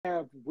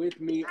have with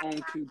me on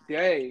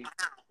today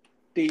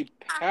a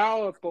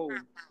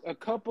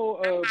couple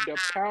of the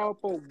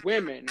powerful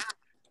women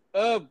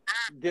of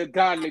the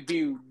Godly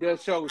View, the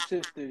Soul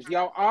Sisters.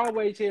 Y'all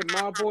always hear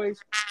my voice,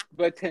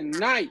 but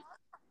tonight,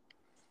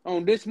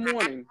 on this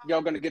morning,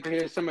 y'all gonna get to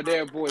hear some of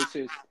their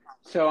voices.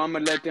 So I'm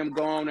gonna let them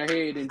go on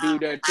ahead and do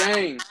their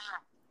thing.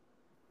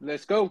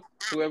 Let's go.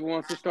 Whoever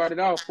wants to start it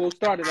off, we'll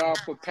start it off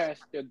with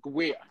Pastor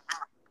Greer.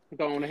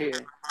 Go on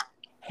ahead.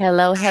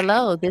 Hello,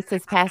 hello. This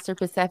is Pastor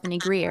Persephone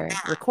Greer,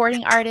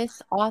 recording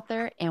artist,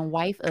 author, and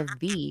wife of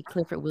the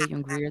Clifford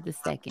William Greer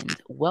II.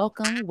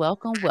 Welcome,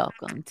 welcome,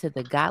 welcome to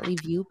the Godly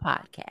View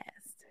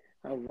podcast.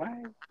 All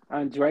right,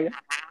 Andrea,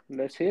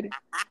 let's hit it.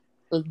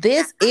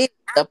 This is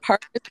the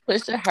purpose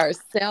pusher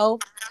herself.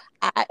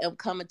 I am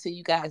coming to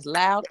you guys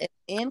loud and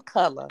in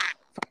color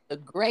from the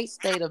great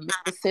state of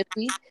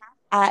Mississippi.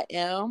 I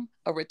am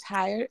a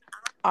retired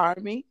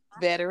Army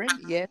veteran.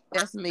 Yes,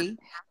 that's me.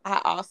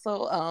 I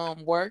also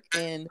work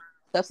in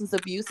substance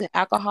abuse and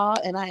alcohol,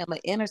 and I am an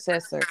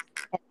intercessor.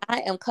 And I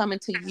am coming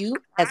to you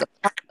as a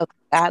part of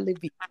Godly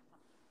View.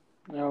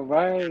 All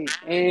right,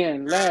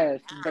 and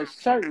last but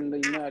certainly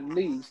not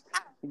least,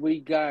 we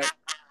got.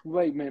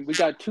 Wait, man, we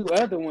got two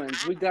other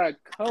ones. We got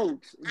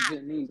Coach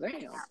Janine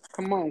Lamb.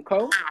 Come on,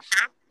 Coach.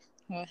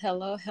 Well,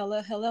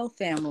 hello,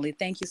 family.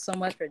 Thank you so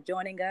much for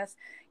joining us.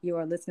 You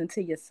are listening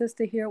to your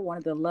sister here, one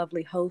of the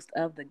lovely hosts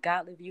of the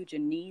Godly View,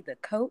 Janine, the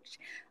coach.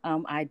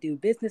 I do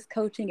business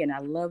coaching, and I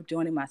love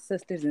joining my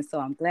sisters, and so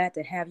I'm glad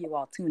to have you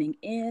all tuning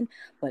in.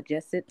 But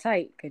just sit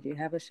tight, because you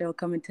have a show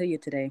coming to you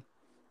today.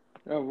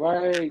 All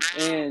right,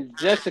 and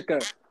Jessica,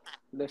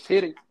 let's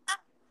hit it.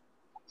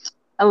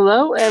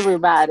 Hello,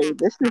 everybody.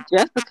 This is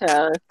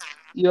Jessica,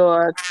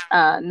 your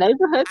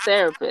neighborhood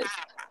therapist.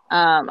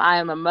 I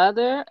am a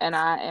mother, and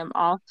I am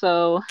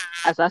also,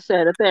 as I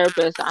said, a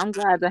therapist. I'm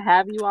glad to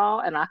have you all,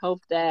 and I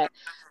hope that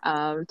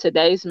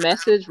today's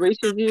message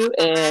reaches you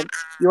and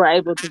you are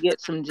able to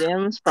get some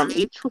gems from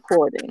each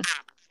recording.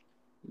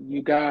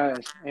 You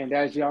guys, and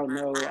as y'all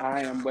know,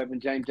 I am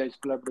Reverend James H.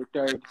 Glover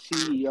III,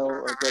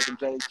 CEO of Reverend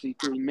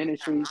JC3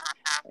 Ministries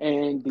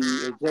and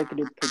the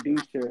executive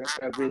producer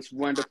of this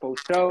wonderful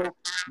show.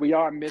 We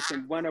are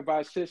missing one of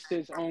our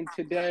sisters on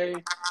today,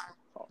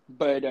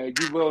 but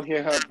you will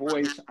hear her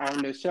voice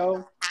on the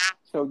show.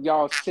 So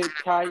y'all sit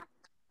tight,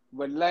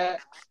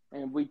 relax,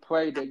 and we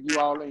pray that you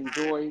all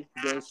enjoy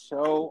the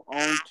show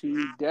on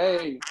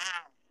today.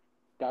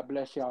 God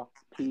bless y'all.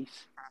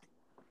 Peace.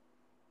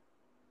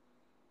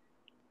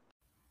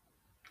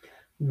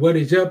 What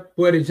is up?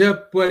 What is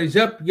up? What is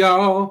up,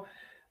 y'all?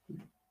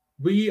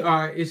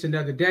 It's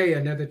another day,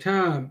 another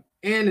time,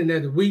 and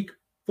another week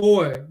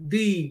for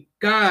the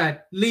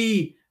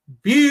Godly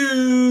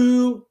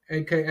View,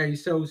 aka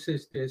Soul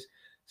Sisters.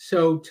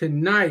 So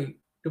tonight,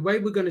 the way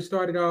we're going to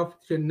start it off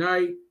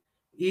tonight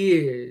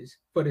is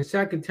for the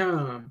second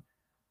time.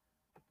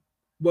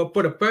 Well,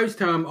 for the first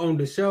time on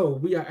the show,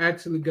 we are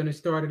actually going to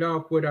start it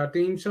off with our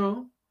theme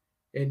song.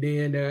 And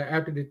then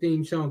after the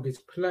theme song is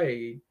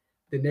played,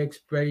 the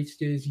next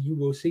phrases you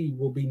will see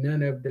will be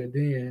none other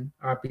than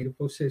our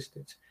beautiful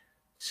sisters.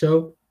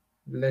 So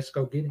let's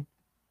go get it.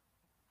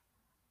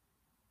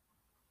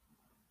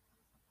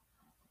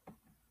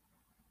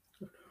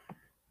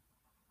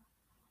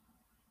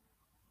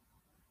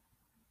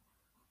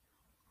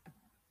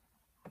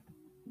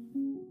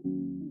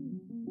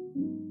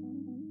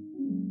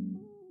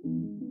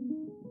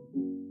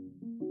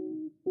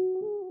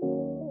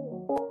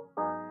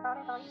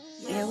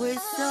 Yeah, we're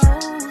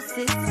soul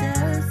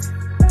sisters.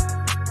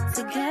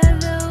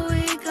 Together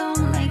we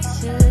gon' make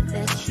sure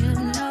that you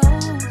know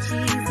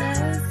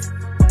Jesus.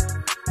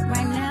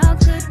 Right now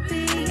could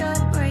be your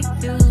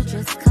breakthrough.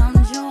 Just come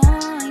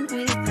join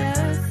with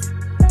us.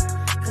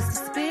 'Cause the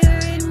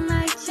Spirit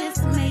might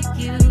just make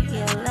you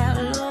yell out,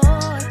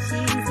 Lord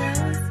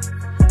Jesus.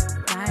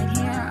 Right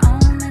here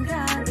on the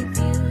Godly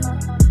View.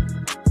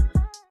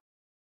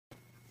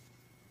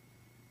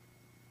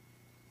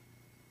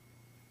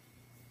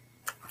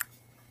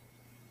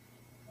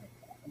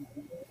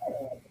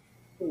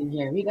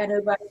 Yeah, we got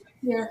everybody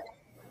here.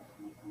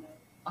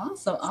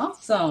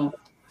 Awesome.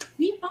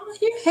 We all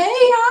here.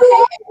 Hey,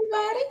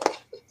 everybody.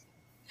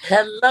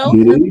 Hello.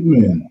 Good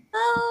evening.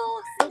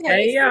 Hello.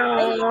 Hey,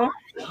 y'all.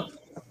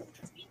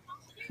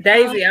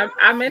 Daisy,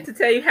 I meant to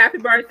tell you happy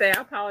birthday.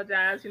 I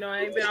apologize. I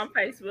ain't been on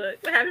Facebook.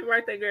 But happy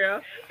birthday,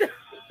 girl.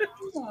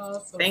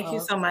 Thank you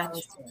so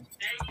much.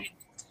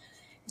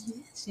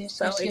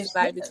 So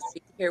excited to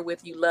be here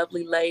with you,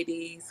 lovely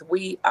ladies.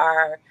 We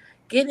are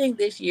getting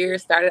this year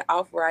started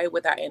off right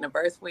with our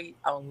anniversary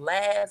on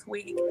last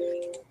week,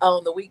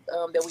 on the week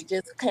that we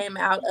just came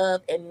out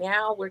of, and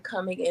now we're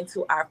coming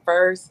into our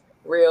first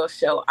real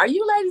show. Are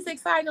you ladies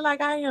excited like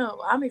I am?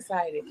 I'm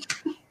excited.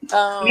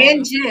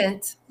 And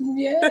gent.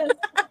 Yes.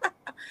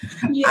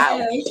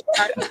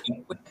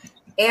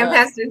 And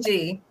Pastor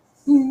G.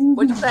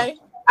 What'd you say?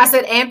 I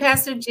said, and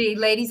Pastor G,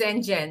 ladies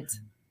and gent.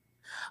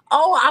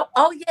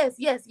 Oh,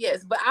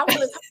 yes. But I want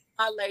to talk to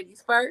my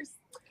ladies first.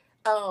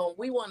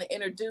 We want to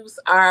introduce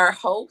our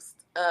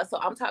host. So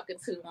I'm talking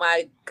to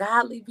my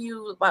Godly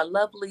View, my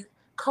lovely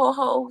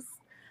co-hosts.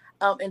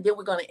 And then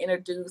we're going to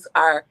introduce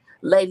our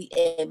lady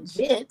and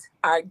gent,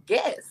 our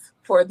guests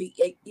for the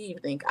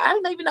evening. I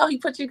don't even know he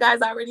put you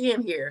guys already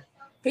in here.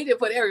 He didn't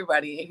put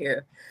everybody in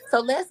here. So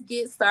let's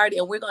get started,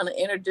 and we're going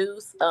to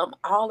introduce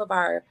all of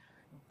our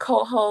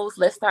co-hosts.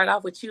 Let's start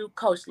off with you,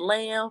 Coach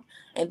Lamb,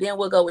 and then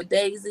we'll go with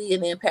Daisy,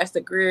 and then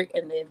Pastor Greer,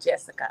 and then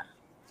Jessica.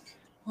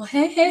 Well,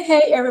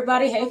 hey,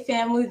 everybody. Hey,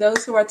 family.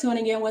 Those who are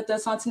tuning in with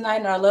us on tonight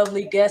and our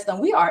lovely guests. And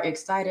we are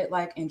excited,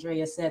 like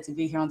Andrea said, to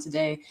be here on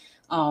today.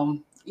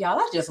 Y'all,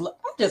 I just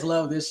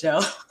love this show.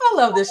 I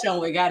love this show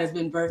and what God has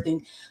been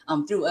birthing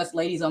through us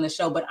ladies on the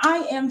show. But I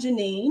am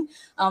Janine,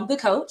 the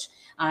coach.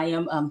 I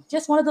am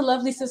just one of the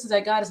lovely sisters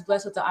that God has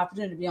blessed with the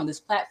opportunity to be on this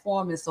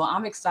platform. And so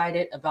I'm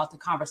excited about the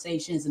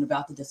conversations and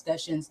about the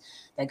discussions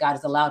that God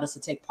has allowed us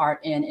to take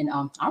part in. And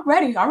I'm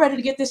ready. I'm ready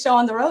to get this show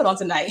on the road on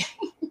tonight.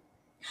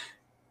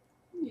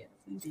 Yes,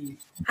 indeed.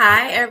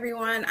 Hi,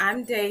 everyone.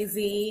 I'm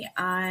Daisy.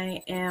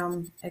 I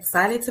am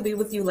excited to be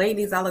with you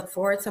ladies. I look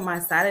forward to my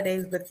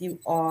Saturdays with you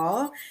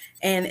all.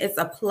 And it's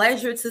a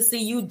pleasure to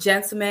see you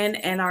gentlemen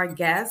and our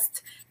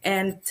guest.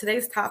 And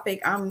today's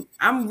topic,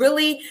 I'm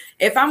really,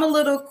 if I'm a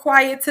little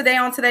quiet today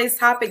on today's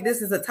topic,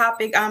 this is a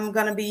topic I'm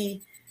going to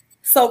be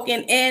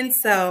soaking in.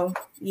 So,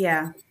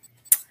 yeah,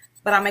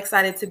 but I'm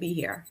excited to be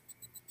here.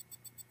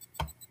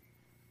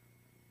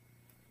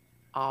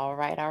 All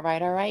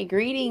right.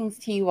 Greetings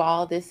to you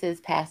all. This is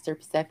Pastor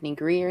Persephone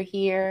Greer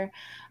here.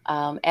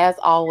 As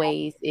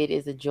always, it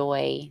is a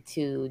joy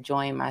to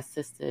join my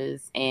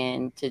sisters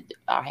and to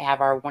have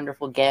our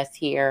wonderful guests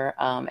here.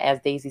 As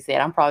Daisy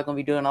said, I'm probably going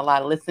to be doing a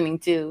lot of listening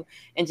to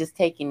and just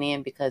taking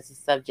in because the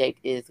subject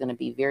is going to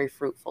be very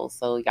fruitful.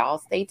 So y'all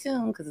stay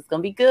tuned because it's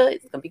going to be good.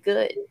 It's going to be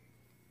good.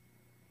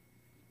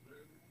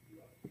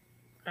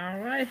 All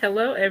right.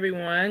 Hello,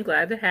 everyone.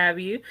 Glad to have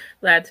you.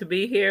 Glad to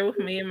be here with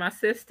me and my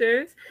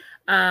sisters.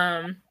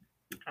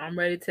 I'm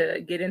ready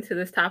to get into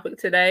this topic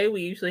today.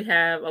 We usually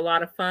have a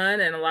lot of fun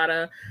and a lot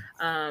of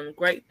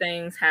great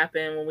things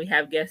happen when we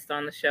have guests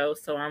on the show.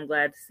 So I'm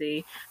glad to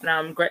see, and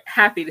I'm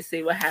happy to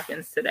see what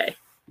happens today.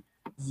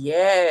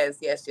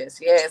 Yes.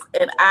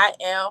 And I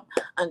am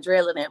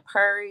Andrea Lynette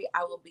Purry.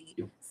 I will be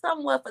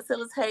somewhat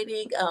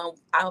facilitating.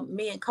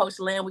 Me and Coach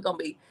Lamb, we're going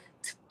to be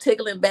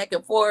tickling back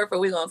and forth,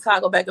 and we're going to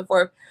toggle back and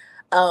forth.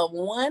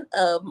 One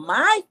of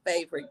my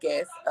favorite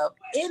guests of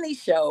any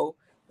show,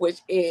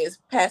 which is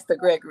Pastor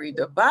Gregory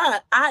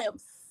Devine. I am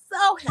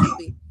so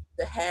happy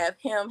to have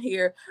him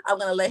here. I'm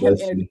going to let him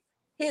introduce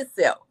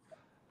himself.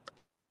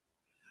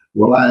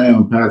 Well, I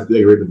am Pastor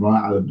Gregory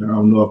Devine out of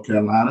Durham, North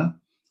Carolina,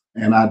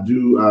 and I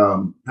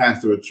do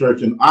pastor a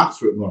church in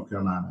Oxford, North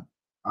Carolina,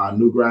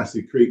 New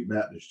Grassy Creek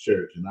Baptist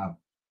Church, and I've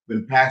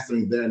been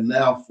pastoring there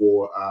now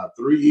for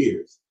 3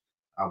 years.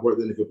 I've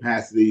worked in the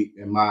capacity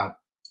in my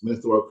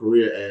ministerial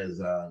career as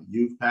a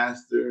youth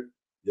pastor,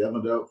 young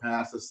adult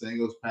pastor,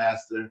 singles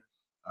pastor,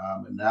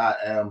 and now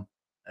I am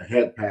a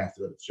head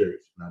pastor of the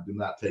church, and I do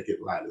not take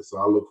it lightly. So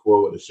I look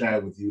forward to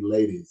sharing with you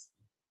ladies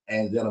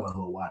and gentlemen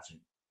who are watching.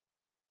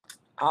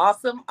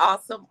 Awesome.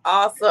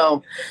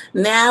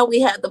 Now we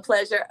have the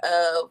pleasure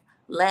of,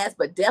 last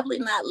but definitely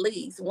not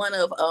least, one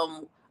of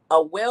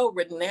a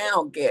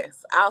well-renowned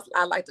guest.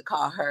 I like to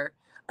call her.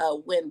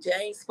 When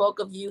James spoke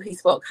of you, he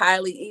spoke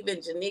highly. Even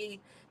Janine,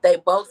 they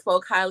both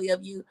spoke highly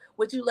of you.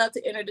 Would you love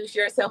to introduce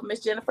yourself,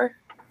 Miss Jennifer?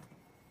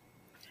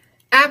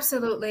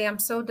 Absolutely. I'm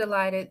so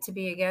delighted to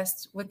be a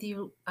guest with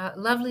you,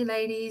 lovely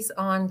ladies,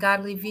 on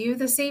Godly View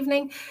this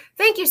evening.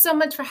 Thank you so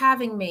much for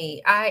having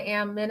me. I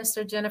am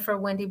Minister Jennifer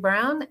Wendy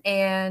Brown,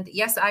 and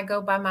yes, I go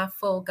by my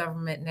full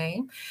government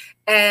name.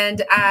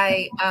 And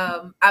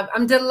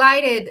I'm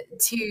delighted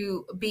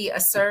to be a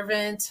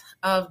servant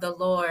of the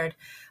Lord.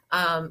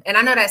 And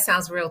I know that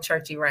sounds real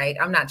churchy, right?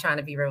 I'm not trying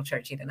to be real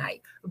churchy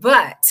tonight,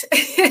 but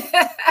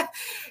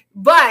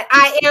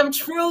I am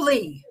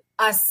truly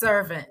a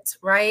servant,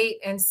 right?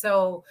 And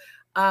so,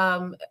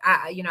 I've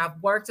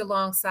worked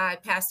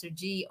alongside Pastor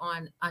G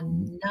on a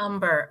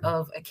number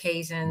of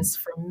occasions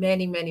for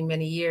many, many,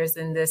 many years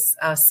in this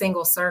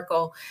single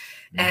circle.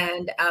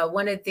 And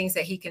one of the things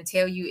that he can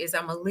tell you is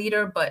I'm a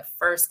leader, but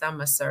first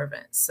I'm a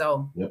servant.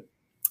 So yep.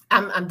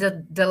 I'm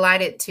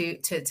delighted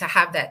to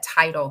have that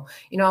title.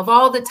 Of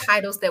all the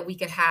titles that we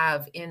could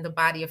have in the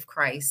body of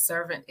Christ,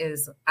 servant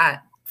is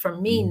for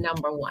me,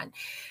 number one.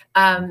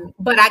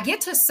 But I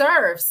get to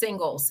serve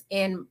singles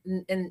in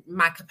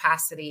my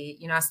capacity.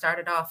 I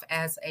started off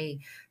as a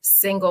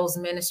singles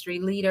ministry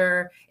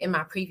leader in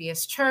my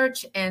previous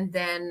church, and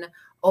then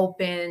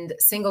opened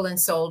Single and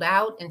Sold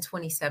Out in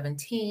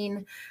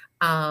 2017,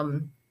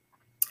 and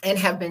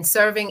have been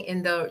serving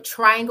in the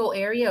Triangle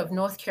area of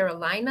North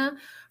Carolina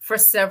for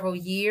several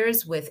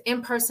years with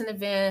in-person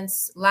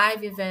events,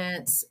 live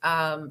events,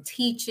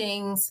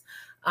 teachings,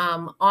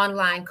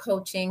 online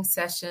coaching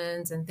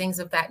sessions and things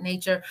of that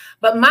nature.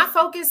 But my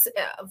focus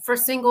for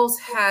singles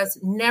has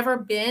never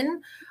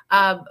been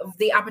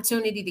the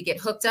opportunity to get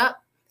hooked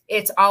up.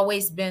 It's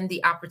always been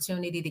the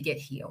opportunity to get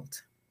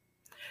healed.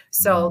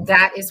 So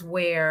that is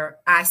where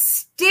I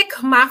stick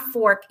my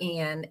fork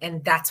in,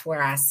 and that's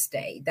where I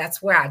stay.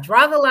 That's where I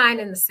draw the line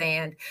in the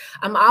sand.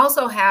 I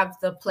also have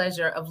the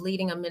pleasure of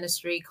leading a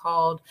ministry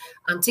called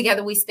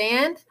Together We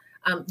Stand.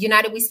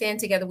 United We Stand,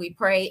 Together We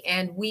Pray,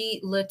 and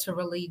we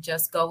literally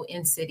just go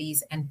in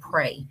cities and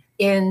pray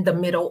in the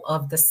middle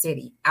of the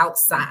city,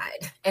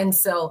 outside. And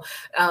so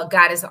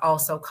God has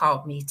also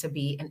called me to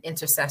be an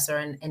intercessor,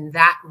 and in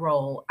that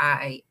role,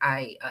 I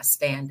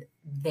stand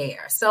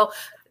there. So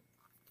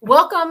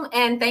welcome,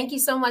 and thank you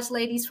so much,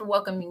 ladies, for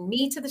welcoming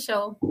me to the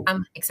show.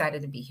 I'm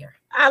excited to be here.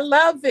 I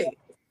love it.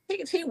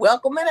 She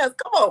welcoming us.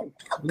 Come on.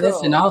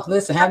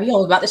 Listen, have you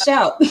all about to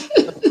shout.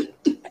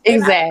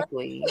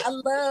 Exactly. I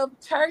love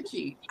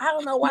churchy. I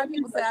don't know why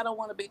people say I don't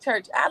want to be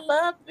churchy. I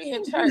love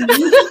being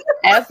churchy.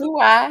 As do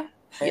I.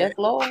 Yes,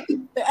 Lord. There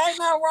ain't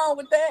nothing wrong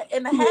with that.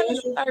 And having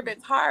a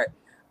servant's heart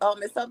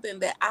is something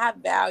that I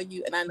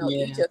value. And I know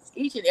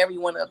each and every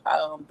one of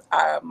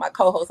my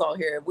co-hosts on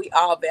here, we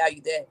all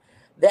value that.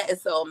 That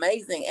is so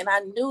amazing. And I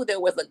knew there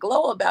was a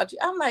glow about you.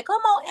 I'm like,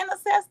 come on,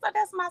 intercessor.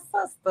 That's my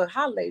sister.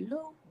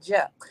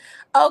 Hallelujah.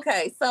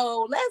 Okay,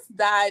 so let's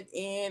dive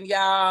in,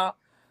 y'all.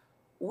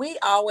 We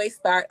always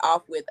start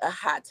off with a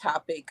hot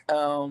topic,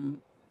 and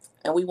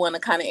we want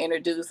to kind of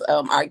introduce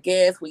our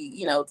guests.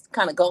 We,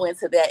 kind of go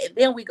into that, and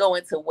then we go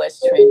into what's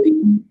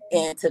trending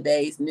in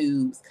today's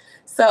news.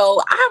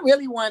 So I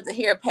really wanted to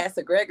hear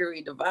Pastor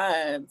Gregory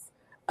Divine's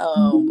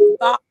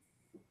thoughts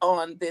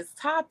on this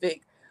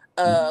topic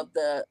of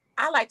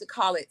I like to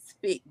call it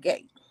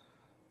Spitgate.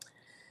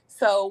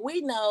 So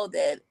we know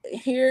that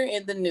here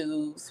in the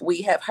news,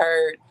 we have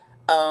heard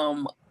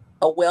a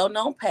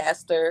well-known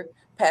Pastor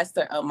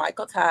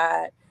Michael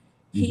Todd.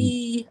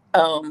 He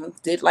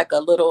did like a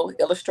little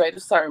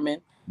illustrative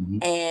sermon,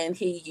 and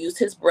he used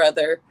his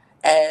brother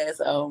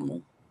as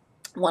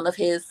one of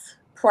his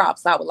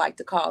props, I would like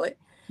to call it.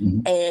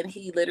 And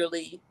he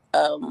literally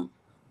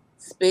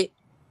spit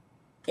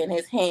in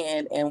his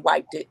hand and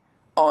wiped it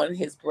on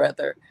his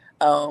brother.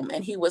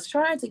 And he was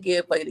trying to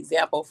give an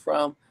example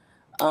from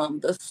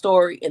the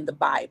story in the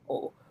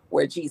Bible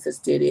where Jesus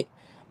did it.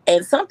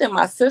 And something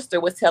my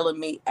sister was telling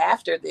me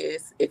after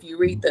this, if you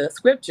read the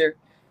scripture,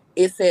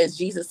 it says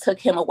Jesus took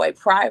him away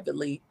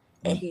privately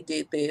and he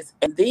did this.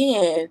 And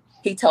then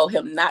he told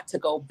him not to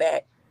go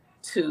back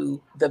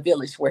to the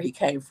village where he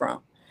came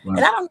from. Right.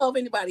 And I don't know if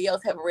anybody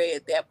else have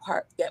read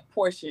that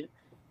portion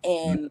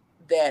and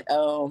that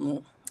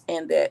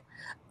in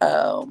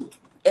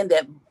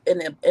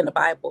the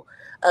Bible.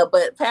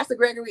 But Pastor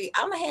Gregory,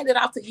 I'm gonna hand it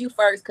off to you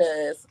first,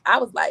 because I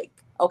was like,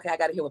 okay, I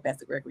gotta hear what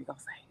Pastor Gregory gonna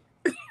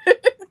say.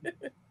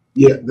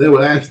 Yeah, they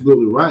were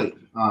absolutely right.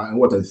 And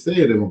what they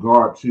said in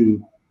regard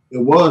to it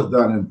was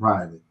done in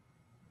private.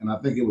 And I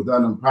think it was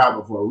done in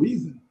private for a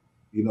reason.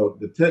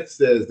 The text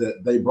says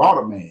that they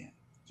brought a man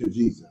to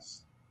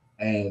Jesus.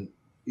 And,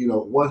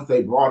 once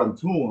they brought him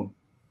to him,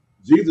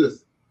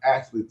 Jesus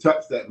actually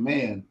touched that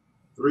man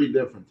 3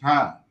 different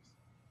times.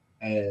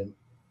 And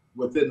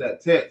within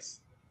that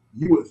text,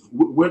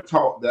 we're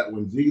taught that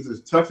when Jesus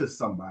touches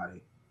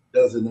somebody,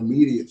 there's an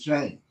immediate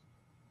change.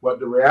 But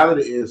the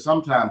reality is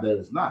sometimes there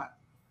is not.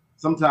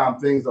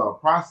 Sometimes things are a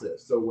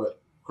process. So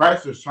what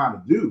Christ is trying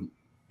to do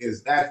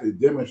is actually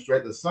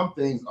demonstrate that some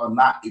things are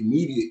not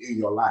immediate in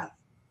your life.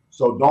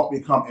 So don't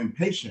become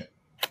impatient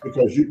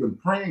because you've been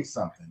praying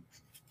something.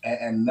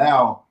 And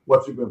now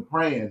what you've been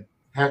praying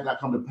has not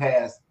come to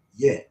pass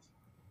yet.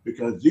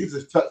 Because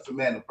Jesus touched the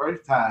man the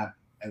first time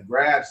and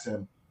grabs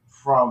him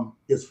from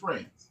his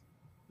friends.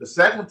 The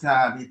second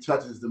time he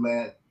touches the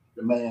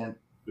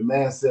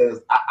man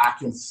says, I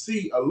can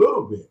see a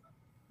little bit,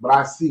 but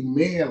I see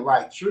men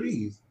like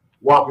trees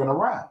walking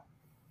around.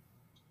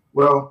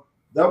 Well,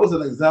 that was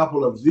an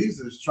example of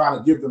Jesus trying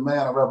to give the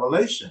man a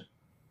revelation.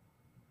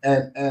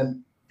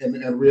 And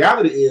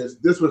reality is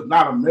this was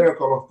not a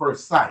miracle of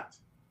first sight,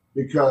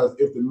 because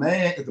if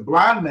the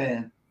blind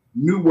man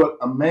knew what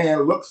a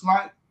man looks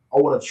like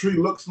or what a tree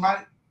looks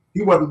like,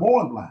 he wasn't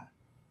born blind.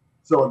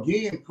 So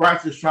again,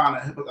 Christ is trying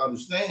to help us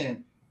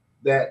understand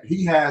that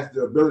he has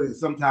the ability to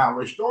sometimes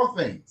restore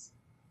things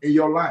in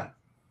your life.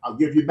 I'll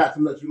give you back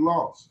to what you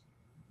lost.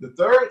 The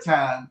third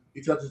time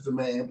he touches the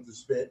man with the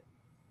spit,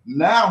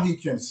 now he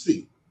can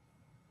see.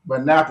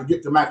 But now to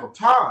get to Michael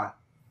Todd's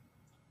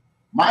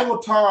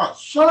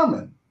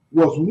sermon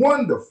was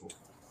wonderful.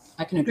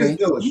 I can agree. His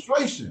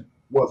illustration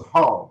was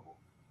horrible.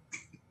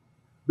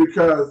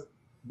 Because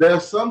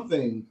there's some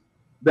things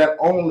that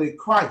only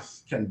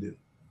Christ can do.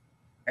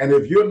 And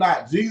if you're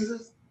not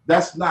Jesus,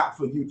 that's not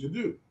for you to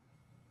do.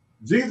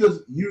 Jesus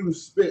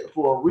used spit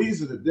for a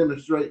reason to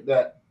demonstrate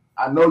that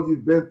I know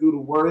you've been through the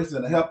worst,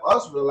 and to help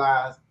us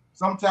realize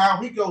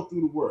sometimes we go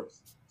through the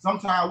worst.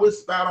 Sometimes we're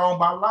spat on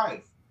by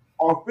life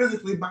or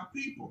physically by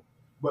people.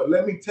 But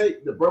let me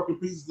take the broken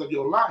pieces of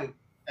your life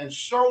and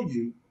show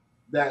you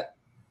that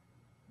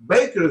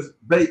bakers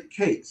bake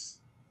cakes,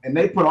 and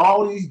they put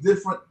all these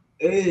different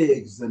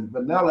eggs and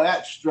vanilla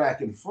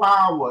extract and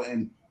flour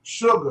and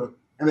sugar,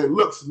 and it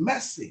looks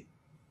messy.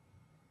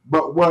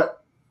 But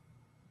what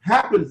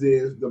happens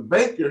is the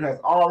baker has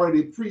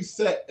already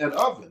preset an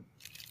oven,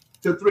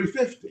 to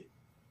 350,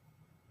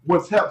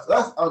 which helps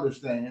us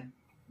understand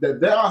that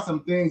there are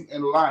some things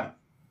in life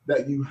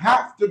that you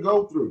have to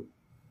go through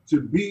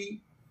to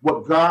be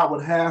what God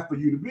would have for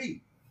you to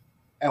be.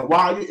 And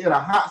while you're in a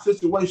hot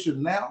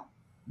situation now,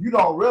 you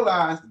don't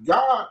realize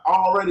God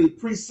already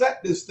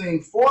preset this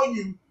thing for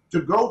you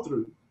to go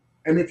through.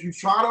 And if you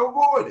try to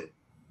avoid it,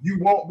 you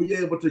won't be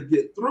able to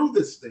get through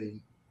this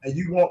thing, and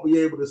you won't be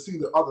able to see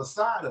the other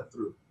side of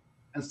through.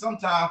 And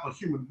sometimes for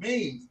human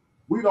beings,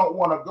 we don't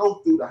want to go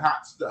through the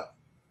hot stuff.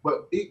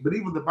 But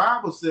even the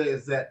Bible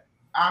says that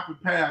I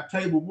prepare a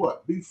table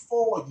what?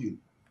 Before you.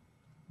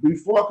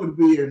 Before it could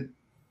be in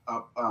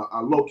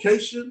a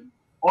location,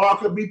 or it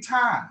could be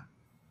time.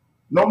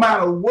 No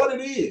matter what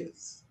it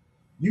is,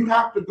 you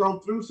have to go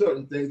through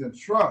certain things and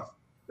trust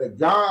that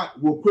God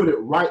will put it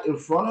right in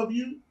front of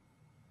you,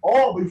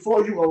 or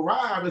before you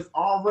arrive, it's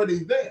already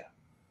there.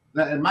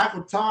 Now, in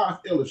Michael Todd's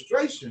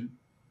illustration,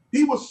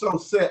 he was so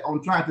set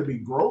on trying to be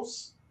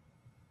gross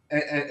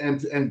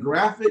and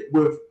graphic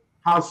with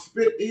how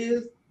spit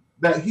is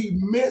that he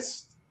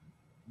missed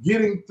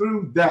getting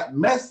through that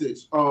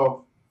message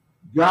of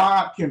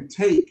God can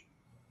take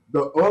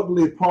the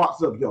ugly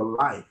parts of your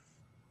life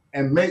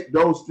and make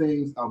those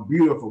things a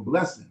beautiful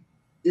blessing.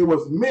 It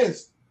was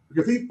missed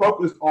because he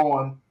focused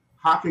on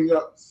hocking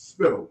up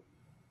spittle.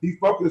 He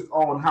focused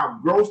on how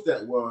gross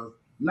that was,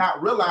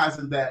 not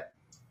realizing that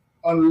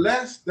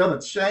unless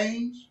there's a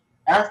change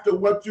after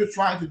what you're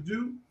trying to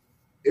do,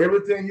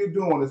 everything you're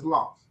doing is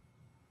lost.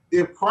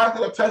 If Christ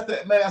had touched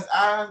that man's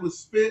eyes with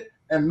spit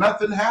and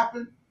nothing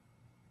happened,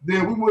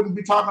 then we wouldn't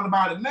be talking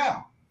about it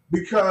now,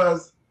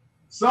 because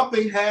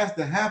something has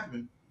to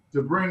happen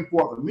to bring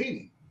forth a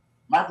meaning.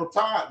 Michael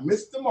Todd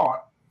missed the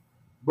mark,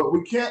 but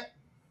we can't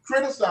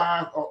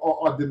criticize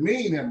or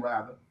demean him,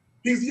 rather.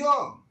 He's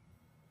young.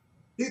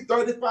 He's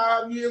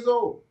 35 years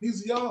old.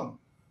 He's young.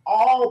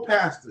 All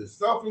pastors,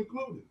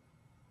 self-included,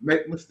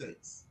 make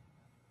mistakes.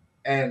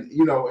 And,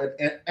 you know,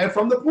 and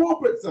from the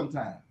pulpit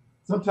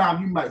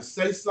sometimes you might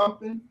say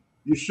something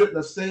you shouldn't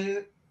have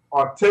said,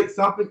 or take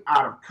something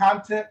out of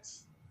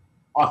context,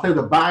 or say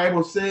the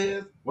Bible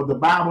says, well, the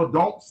Bible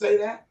don't say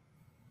that.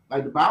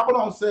 Like, the Bible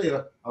don't say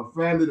a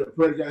family that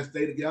pray together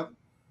stay together,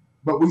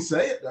 but we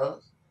say it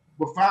does.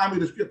 But find me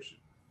the scripture.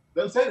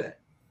 Doesn't say that.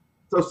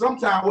 So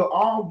sometimes we're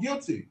all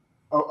guilty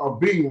of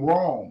being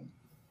wrong.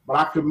 But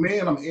I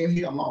commend, I'm in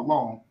here, I'm not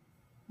wrong.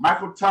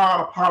 Michael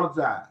Todd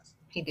apologized.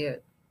 He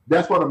did.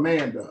 That's what a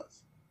man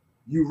does.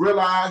 You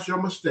realize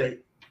your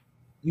mistake.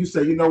 You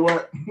say, you know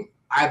what?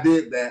 I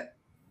did that.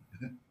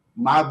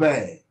 My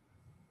bad.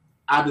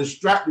 I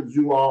distracted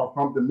you all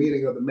from the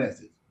meaning of the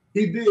message.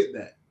 He did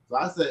that. So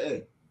I say,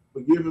 hey,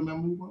 forgive him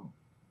and move on.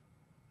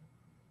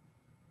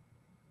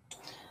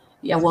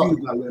 Yeah, well,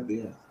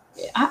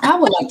 I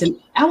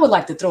would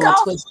like to throw a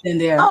twist in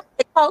there.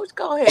 Okay, Coach,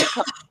 go ahead.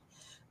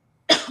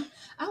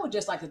 I would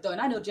just like to throw,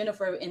 and I know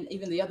Jennifer and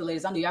even the other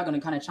ladies, I know y'all going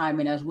to kind of chime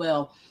in as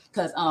well,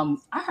 because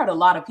I heard a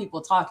lot of people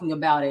talking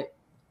about it.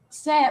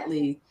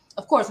 Sadly,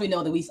 of course, we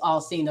know that we've all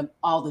seen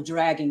all the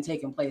dragging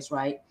taking place,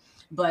 right?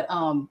 But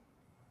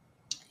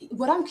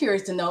what I'm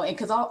curious to know, and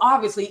because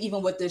obviously,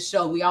 even with this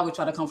show, we always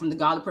try to come from the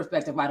godly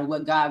perspective, right, of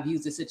what God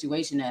views the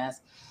situation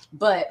as.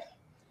 But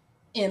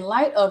in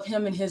light of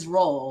him and his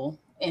role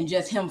and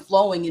just him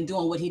flowing and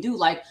doing what he do,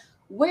 like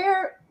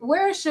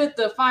where should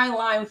the fine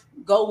line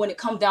go when it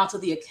comes down to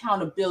the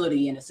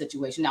accountability in a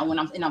situation? Now,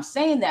 I'm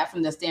saying that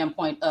from the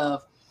standpoint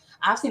of,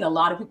 I've seen a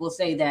lot of people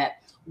say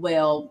that,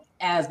 well,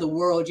 as the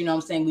world, you know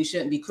what I'm saying, we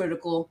shouldn't be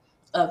critical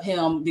of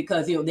him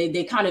because, you know,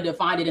 they kind of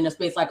defined it in a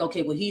space like,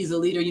 okay, well, he's a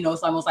leader, you know,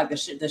 it's almost like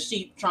the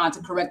sheep trying to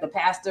correct the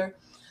pastor.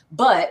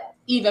 But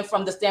even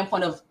from the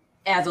standpoint of,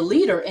 as a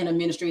leader in a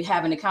ministry,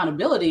 having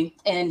accountability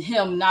and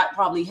him not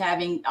probably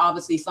having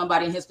obviously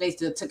somebody in his face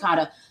to kind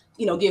of,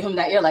 you know, give him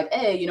that ear, like,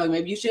 hey, you know,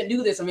 maybe you shouldn't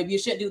do this or maybe you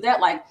shouldn't do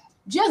that. Like,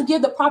 just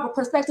give the proper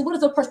perspective. What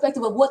is the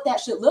perspective of what that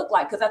should look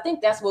like? Because I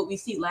think that's what we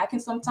see lacking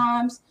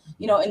sometimes,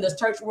 you know, in the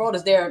church world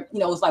is there, you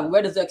know, it's like,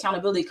 where does the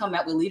accountability come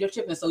at with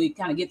leadership? And so you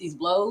kind of get these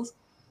blows.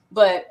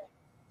 But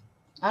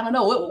I don't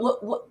know,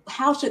 what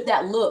how should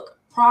that look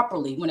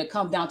properly when it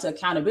comes down to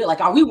accountability? Like,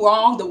 are we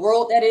wrong, the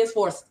world that is,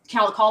 for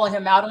calling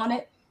him out on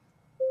it?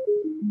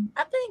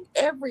 I think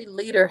every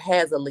leader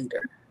has a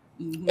leader.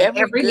 Mm-hmm.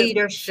 Every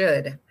leader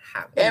should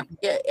have.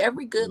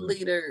 Every good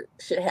leader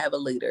should have a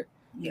leader.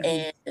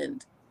 Yeah.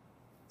 And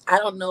I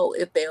don't know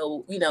if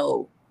they'll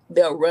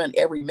run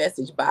every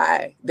message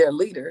by their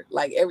leader.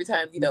 Like every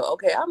time, you know,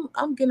 okay,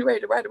 I'm getting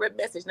ready to write a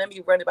message. Let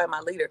me run it by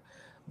my leader.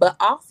 But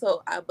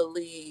also, I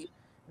believe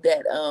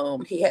that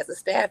he has a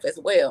staff as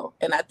well.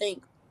 And I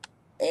think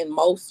in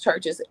most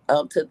churches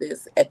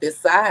at this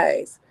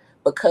size,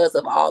 because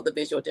of all the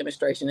visual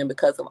demonstration and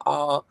because of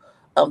all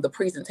the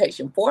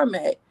presentation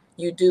format,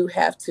 you do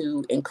have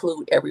to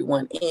include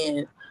everyone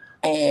in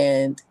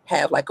and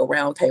have like a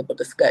roundtable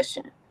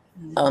discussion.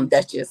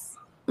 That's just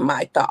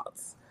my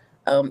thoughts.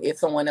 If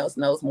someone else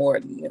knows more,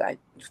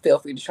 feel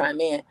free to chime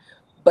in.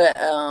 But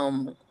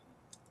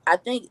I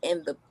think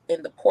in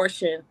the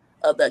portion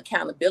of the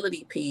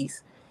accountability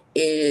piece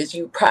is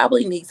you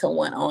probably need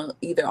someone on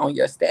either on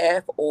your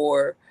staff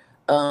or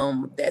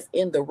that's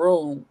in the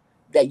room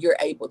that you're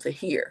able to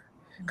hear,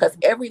 because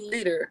every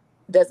leader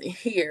doesn't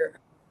hear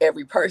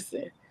every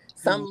person.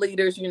 Some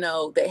leaders,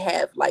 they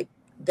have like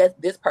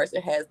that this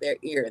person has their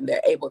ear and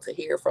they're able to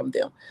hear from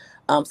them.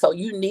 So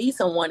you need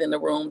someone in the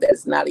room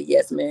that's not a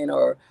yes man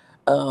or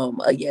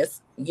a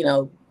yes,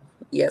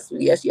 yes,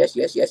 yes, yes,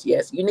 yes, yes,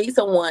 yes. You need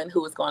someone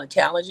who is going to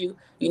challenge you.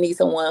 You need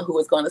someone who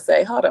is going to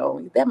say, hold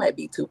on, that might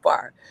be too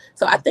far.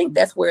 So I think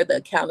that's where the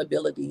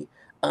accountability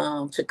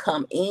should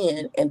come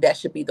in, and that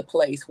should be the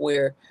place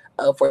where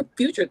for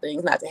future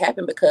things not to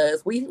happen,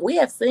 because we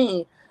have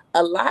seen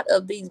a lot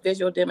of these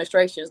visual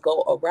demonstrations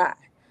go awry.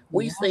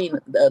 We've seen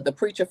the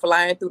preacher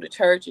flying through the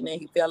church and then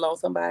he fell on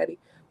somebody.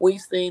 We've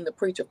seen the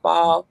preacher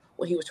fall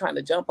when he was trying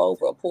to jump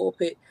over a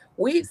pulpit.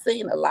 We've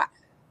seen a lot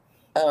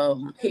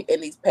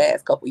in these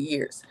past couple of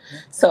years.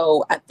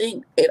 So I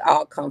think it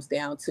all comes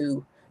down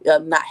to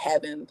not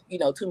having,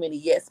 too many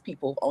yes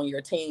people on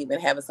your team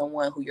and having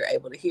someone who you're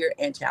able to hear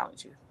and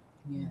challenge you.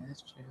 Yeah,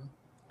 that's true.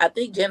 I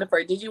think,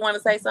 Jennifer, did you want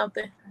to say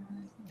something?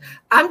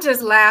 I'm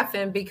just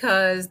laughing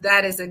because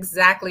that is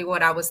exactly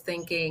what I was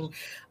thinking.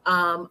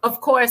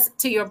 Of course,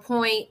 to your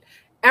point,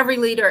 every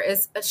leader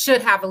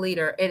should have a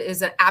leader. It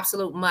is an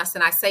absolute must.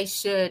 And I say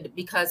should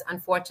because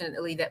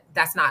unfortunately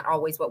that's not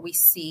always what we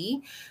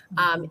see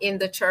in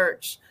the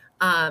church.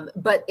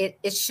 But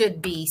it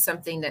should be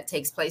something that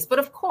takes place. But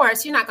of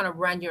course, you're not going to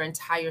run your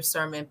entire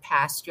sermon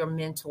past your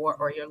mentor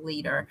or your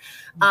leader.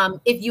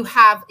 If you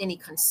have any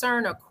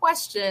concern or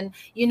question,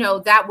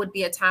 that would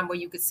be a time where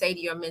you could say to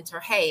your mentor,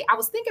 hey, I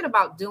was thinking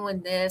about doing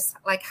this.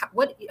 Like,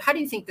 how do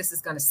you think this is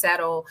going to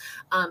settle?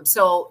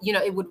 So,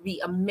 it would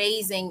be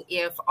amazing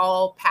if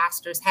all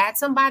pastors had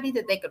somebody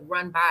that they could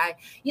run by,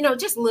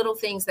 just little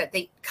things that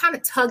they kind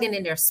of tugging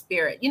in their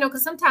spirit,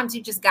 because sometimes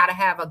you just got to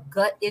have a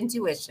gut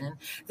intuition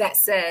that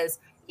says,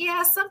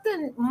 yeah,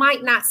 something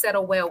might not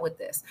settle well with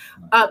this.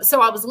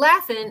 So I was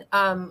laughing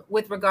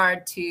with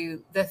regard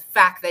to the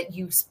fact that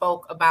you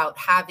spoke about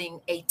having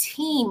a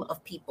team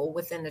of people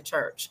within the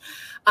church.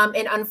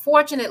 And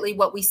unfortunately,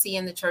 what we see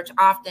in the church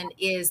often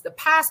is the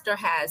pastor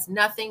has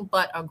nothing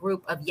but a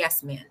group of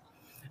yes men.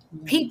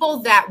 People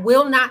that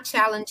will not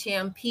challenge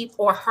him,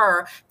 or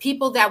her,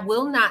 people that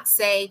will not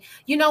say,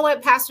 you know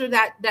what, Pastor,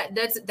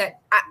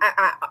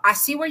 I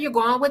see where you're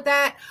going with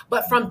that,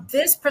 but from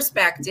this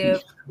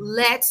perspective,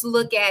 let's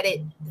look at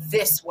it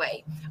this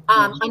way.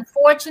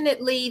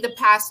 Unfortunately, the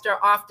pastor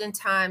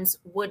oftentimes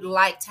would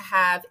like to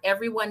have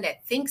everyone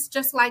that thinks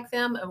just like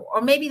them,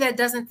 or maybe that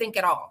doesn't think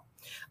at all.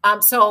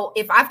 So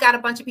if I've got a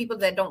bunch of people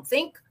that don't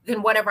think,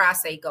 then whatever I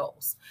say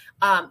goes.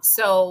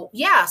 So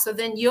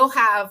then you'll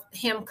have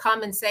him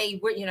come and say,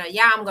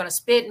 I'm going to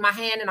spit in my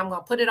hand and I'm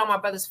going to put it on my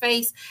brother's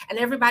face. And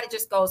everybody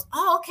just goes,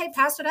 oh, okay,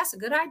 Pastor, that's a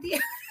good idea.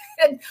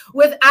 And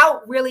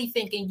without really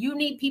thinking, you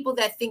need people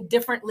that think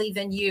differently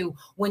than you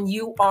when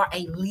you are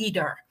a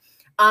leader.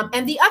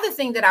 And the other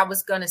thing that I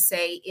was going to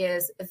say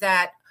is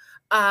that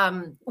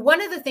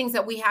one of the things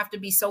that we have to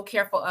be so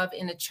careful of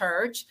in the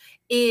church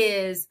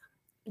is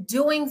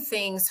doing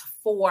things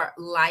for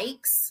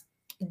likes,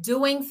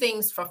 doing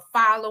things for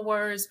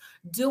followers,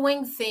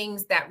 doing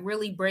things that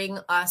really bring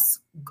us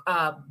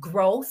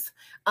growth,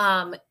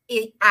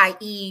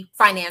 i.e.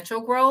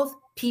 financial growth,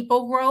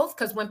 people growth,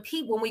 because when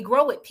we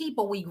grow with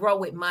people, we grow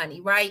with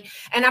money, right?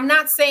 And I'm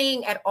not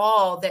saying at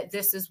all that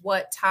this is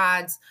what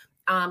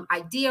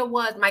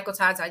Michael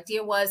Todd's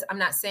idea was. I'm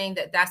not saying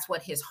that that's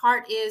what his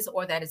heart is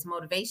or that his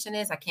motivation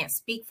is. I can't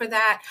speak for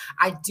that.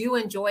 I do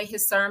enjoy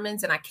his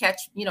sermons and I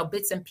catch,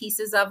 bits and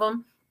pieces of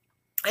them.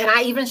 And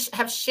I even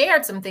have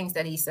shared some things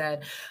that he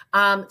said.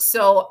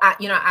 So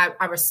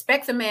I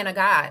respect the man of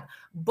God.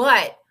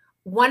 But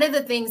one of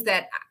the things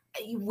that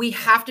we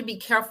have to be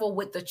careful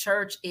with the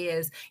church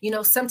is,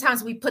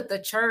 sometimes we put the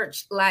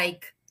church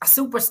like a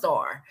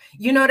superstar,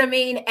 you know what I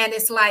mean? And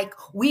it's like,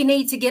 we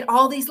need to get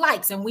all these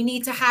likes and we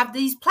need to have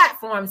these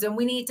platforms and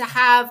we need to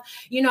have,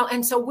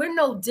 and so we're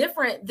no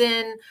different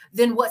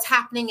than what's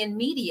happening in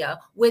media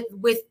with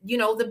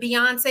the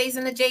Beyoncés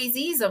and the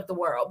Jay-Z's of the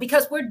world,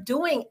 because we're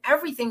doing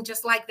everything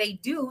just like they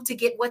do to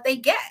get what they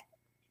get.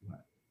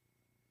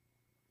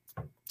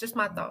 Just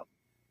my thought.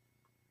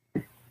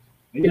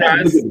 And you have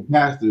to look at the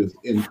pastors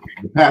and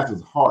the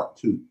pastor's heart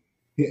too,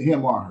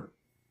 him or her,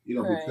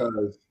 Right.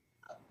 because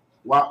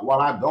while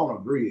I don't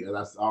agree,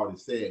 as I already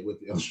said with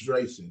the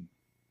illustration,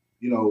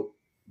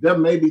 there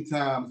may be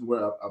times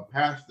where a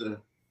pastor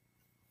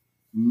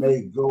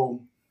may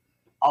go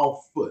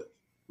off foot.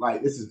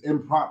 Like this is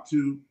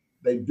impromptu.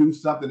 They do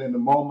something in the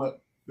moment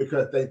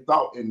because they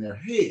thought in their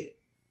head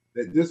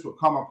that this would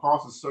come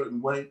across a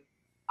certain way.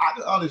 I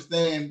can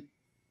understand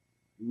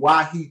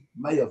why he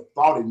may have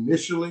thought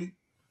initially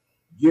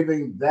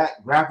giving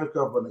that graphic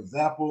of an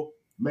example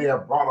may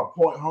have brought a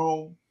point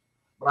home.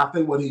 But I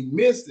think what he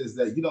missed is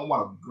that you don't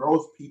want to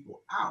gross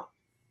people out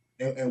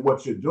in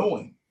what you're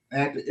doing.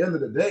 And at the end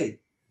of the day,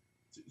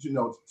 to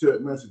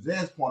Mr.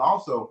 Jan's point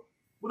also,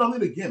 we don't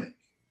need a gimmick.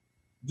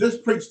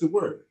 Just preach the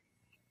word.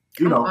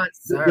 Come on,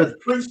 sir. Just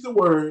preach the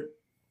word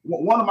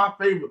one of my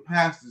favorite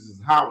pastors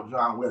is Howard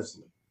John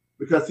Wesley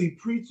because he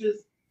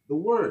preaches the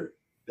word.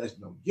 There's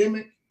no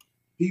gimmick.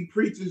 He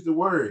preaches the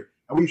word.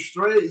 And we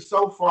strayed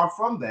so far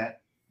from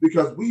that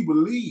because we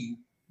believe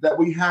that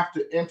we have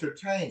to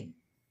entertain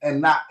and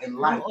not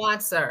enlighten. Come on,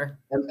 sir.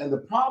 And the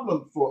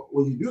problem for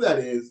when you do that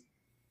is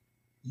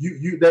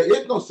there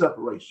is no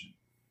separation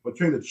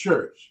between the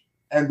church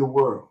and the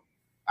world.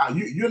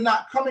 You're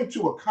not coming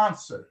to a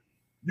concert.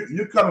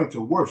 You're coming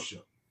to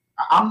worship.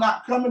 I'm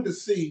not coming to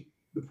see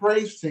the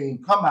praise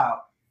team come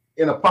out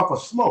in a puff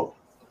of smoke.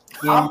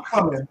 Yeah. I'm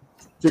coming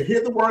to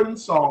hear the word and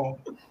song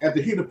and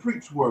to hear the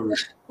preached word.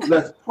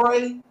 Let's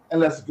pray and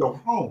let's go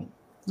home.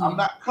 Yeah. I'm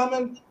not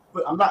coming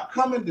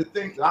to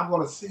think that I'm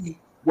going to see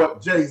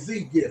what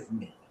Jay-Z gives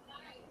me.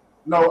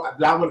 No,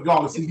 I would have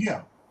gone to see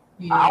him.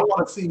 Yeah. I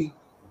want to see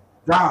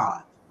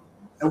God.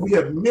 And we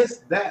have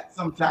missed that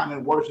sometime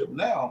in worship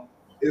now,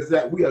 is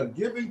that we are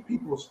giving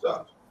people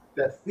stuff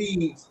that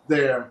feeds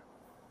their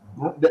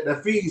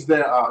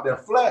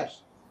flesh,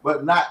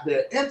 but not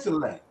their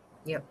intellect.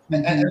 Yep.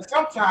 And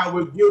sometimes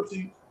we're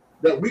guilty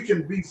that we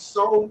can be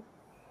so,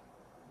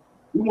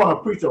 we want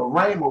to preach a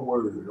rhema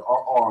word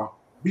or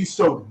be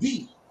so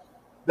deep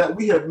that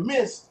we have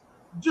missed,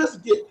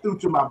 just get through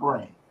to my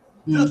brain.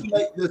 Just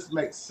make this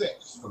make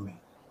sense for me.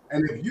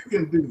 And if you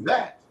can do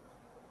that,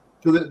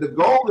 because the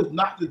goal is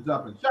not to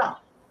jump and shout.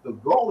 The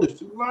goal is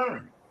to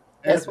learn.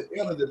 And at the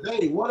end of the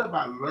day, what have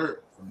I learned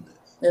from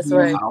this? That's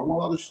right. I don't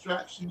want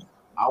distractions.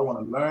 I want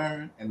to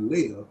learn and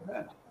live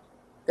better.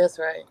 That's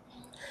right.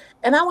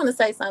 And I want to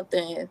say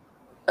something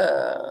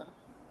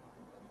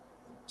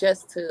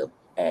just to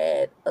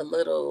add a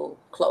little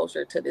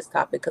closure to this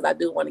topic, because I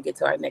do want to get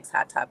to our next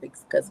hot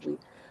topics, because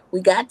we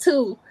got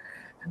to.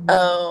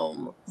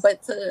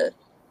 But to,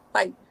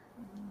 like,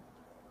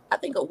 I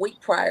think a week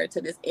prior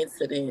to this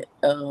incident,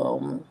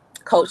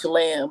 Coach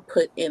Lamb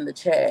put in the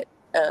chat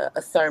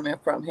a sermon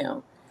from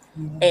him.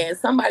 And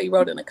somebody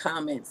wrote in the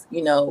comments,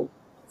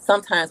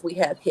 sometimes we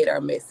have hit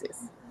or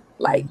misses.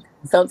 Like,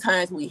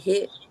 sometimes we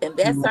hit. And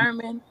that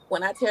sermon,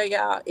 when I tell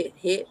y'all it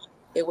hit,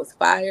 it was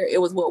fire. It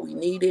was what we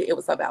needed. It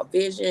was about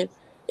vision.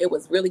 It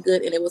was really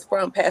good. And it was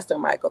from Pastor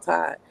Michael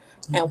Todd.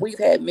 And we've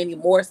had many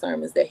more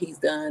sermons that he's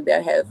done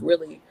that have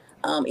really,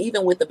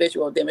 even with the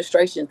visual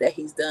demonstrations that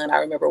he's done. I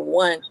remember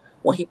one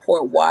when he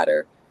poured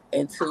water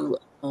into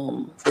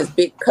this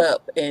big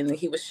cup, and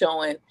he was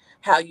showing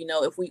how,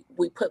 if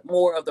we put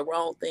more of the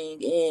wrong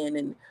thing in,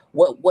 and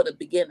what would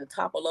begin to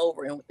topple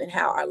over, and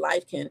how our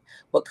life can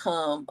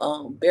become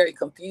very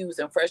confused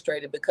and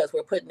frustrated because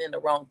we're putting in the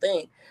wrong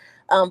thing.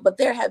 But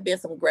there have been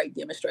some great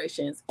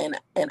demonstrations, and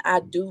I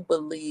do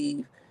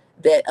believe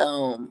that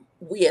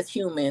we as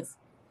humans,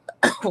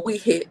 we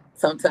hit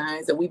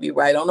sometimes and we be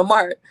right on the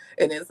mark,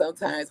 and then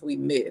sometimes we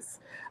miss.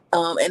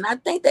 And I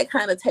think that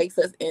kind of takes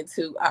us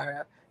into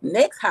our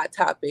next hot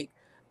topic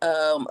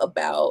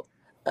about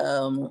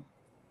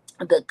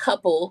the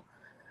couple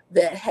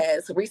that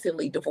has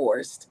recently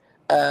divorced,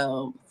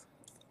 or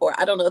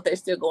I don't know if they're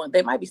still going,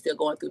 they might be still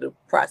going through the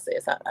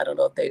process. I don't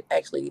know if they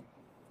actually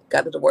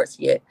got the divorce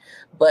yet,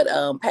 but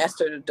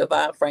Pastor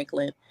Devon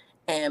Franklin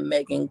and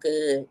Megan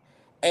Good.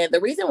 And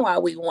the reason why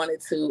we wanted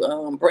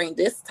to bring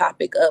this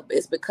topic up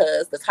is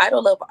because the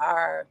title of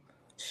our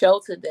show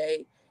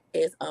today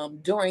is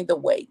During the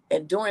Wait,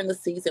 and during the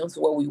seasons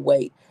where we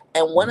wait.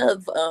 And one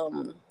of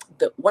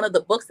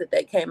the books that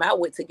they came out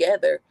with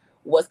together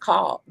was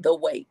called The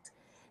Wait.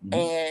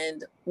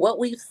 And what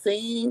we've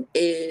seen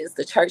is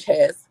the church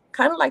has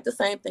kind of like the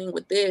same thing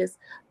with this.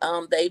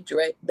 They've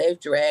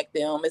dragged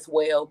them as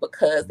well,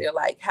 because they're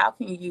like, how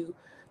can you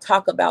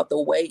talk about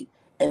the wait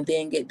and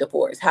then get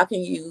divorced? How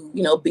can you,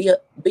 be a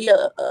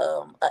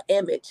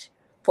image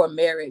for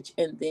marriage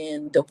and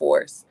then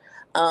divorce?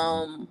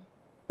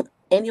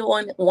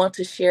 Anyone want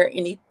to share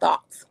any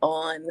thoughts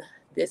on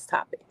this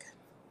topic?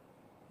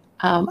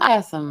 I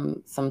have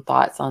some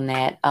thoughts on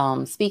that.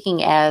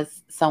 Speaking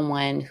as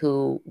someone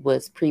who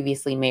was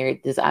previously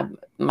married,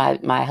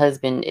 my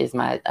husband is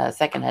my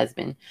second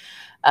husband.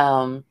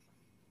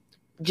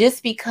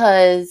 Just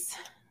because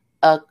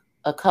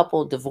a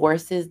couple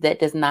divorces, that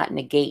does not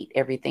negate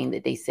everything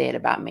that they said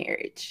about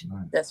marriage.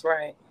 That's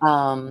right.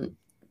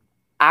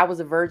 I was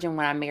a virgin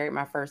when I married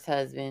my first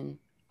husband.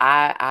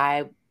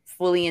 I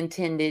fully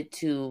intended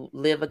to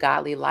live a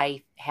godly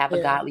life, have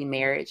a godly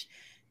marriage.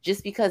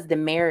 Just because the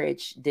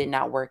marriage did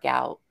not work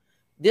out,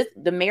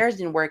 the marriage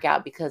didn't work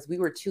out because we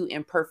were two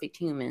imperfect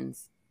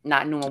humans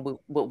not knowing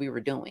what we were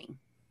doing.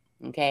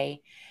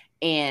 Okay.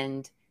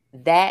 And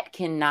that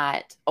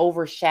cannot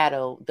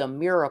overshadow the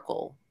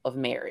miracle of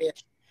marriage. Yeah.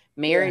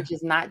 Marriage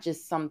is not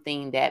just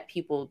something that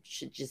people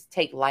should just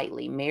take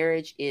lightly.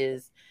 Marriage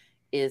is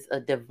a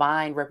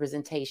divine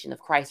representation of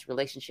Christ's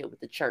relationship with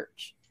the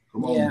church.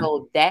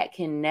 So that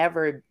can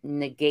never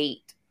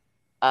negate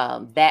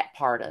that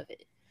part of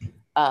it.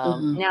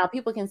 Now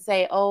people can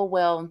say, oh,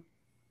 well,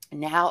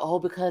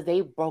 because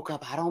they broke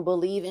up, I don't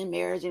believe in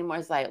marriage anymore.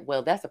 It's like,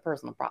 well, that's a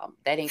personal problem.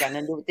 That ain't got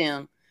nothing to do with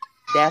them.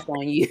 That's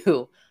on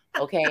you.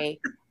 Okay.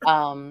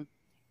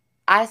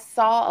 I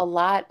saw a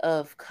lot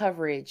of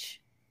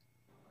coverage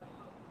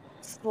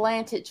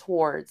slanted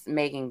towards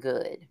Megan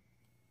Good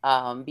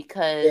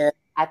because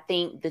I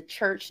think the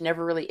church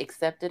never really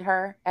accepted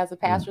her as a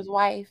pastor's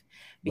wife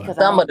because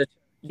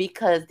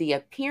because the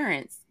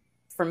appearance,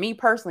 for me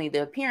personally,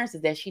 the appearance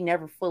is that she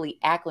never fully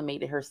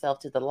acclimated herself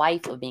to the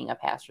life of being a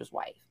pastor's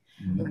wife.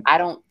 I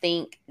don't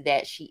think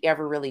that she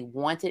ever really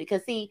wanted it.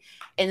 Because see,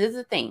 and this is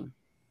the thing.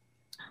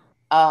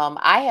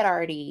 I had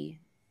already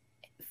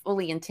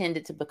fully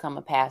intended to become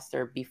a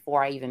pastor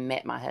before I even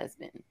met my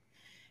husband.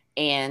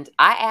 And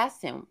I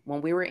asked him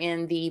when we were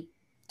in the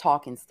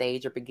talking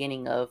stage or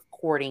beginning of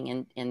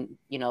courting and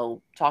you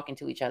know, talking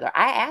to each other.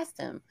 I asked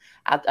him,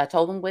 I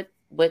told him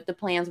what the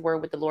plans were,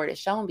 what the Lord had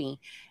shown me.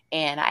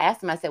 And I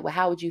asked him, I said, well,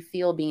 how would you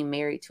feel being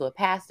married to a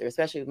pastor,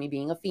 especially with me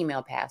being a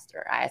female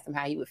pastor? I asked him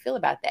how he would feel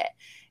about that.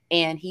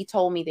 And he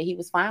told me that he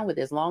was fine with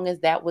it. As long as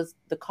that was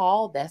the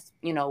call, that's,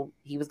 you know,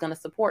 he was going to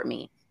support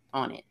me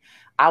on it.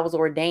 I was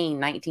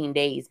ordained 19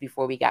 days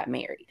before we got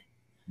married.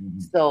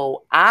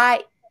 So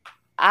I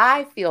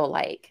feel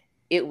like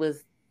it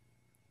was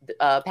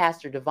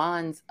Pastor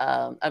Devon's,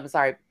 I'm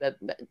sorry, I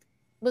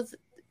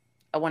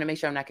want to make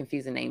sure I'm not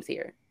confusing names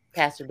here.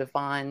 Pastor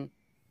Devon,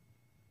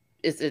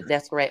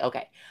 that's correct?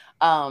 Okay.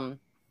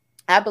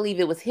 I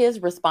believe it was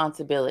his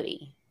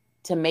responsibility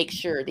to make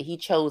sure that he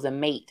chose a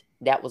mate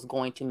that was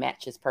going to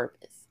match his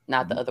purpose,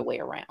 not the other way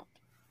around.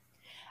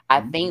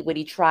 I think what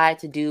he tried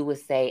to do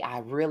was say, I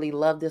really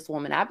love this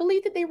woman. I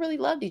believe that they really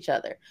loved each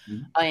other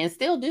and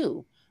still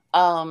do.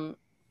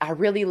 I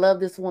really love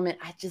this woman.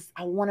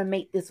 I want to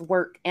make this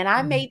work. And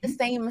I made the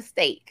same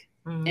mistake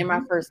in my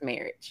first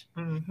marriage.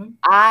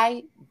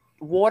 I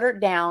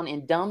watered down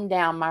and dumbed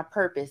down my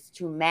purpose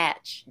to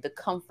match the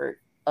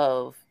comfort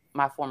of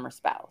my former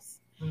spouse.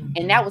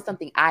 And that was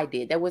something I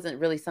did. That wasn't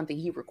really something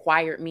he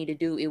required me to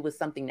do. It was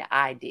something that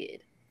I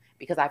did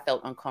because I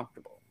felt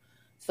uncomfortable.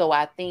 So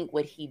I think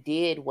what he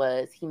did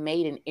was he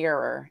made an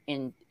error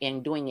in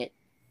doing it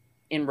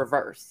in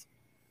reverse.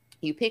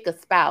 You pick a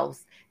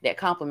spouse that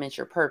complements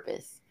your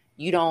purpose.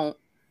 You don't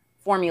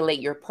formulate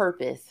your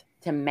purpose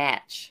to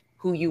match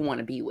who you want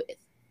to be with,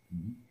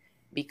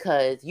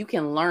 because you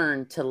can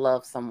learn to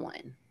love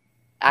someone.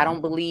 I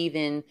don't believe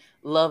in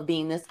love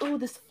being this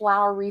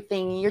flowery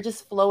thing and you're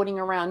just floating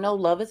around. No,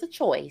 love is a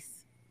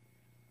choice.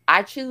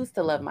 I choose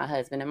to love my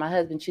husband and my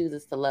husband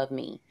chooses to love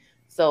me.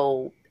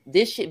 So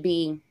this should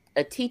be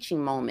a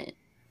teaching moment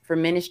for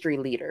ministry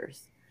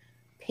leaders.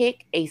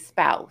 Pick a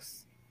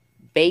spouse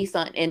based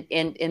on, and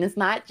it's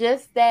not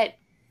just that,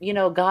 you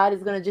know, God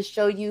is going to just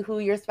show you who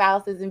your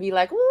spouse is and be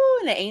like, ooh,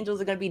 and the angels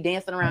are going to be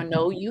dancing around.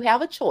 No, you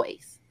have a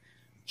choice.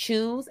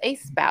 Choose a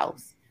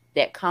spouse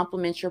that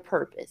complements your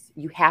purpose.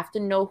 You have to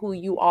know who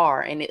you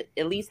are and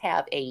at least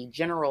have a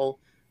general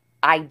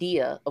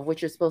idea of what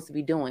you're supposed to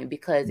be doing.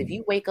 Because if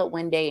you wake up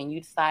one day and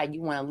you decide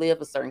you want to live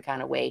a certain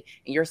kind of way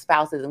and your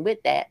spouse isn't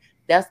with that,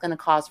 that's going to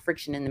cause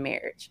friction in the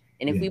marriage.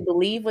 And if we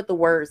believe what the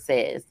word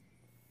says,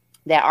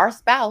 that our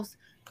spouse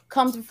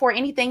comes before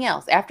anything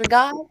else. After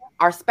God,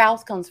 our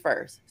spouse comes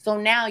first. So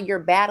now you're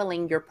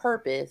battling your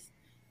purpose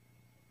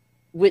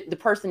with the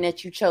person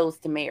that you chose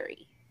to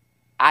marry.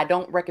 I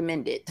don't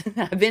recommend it.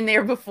 I've been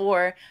there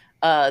before.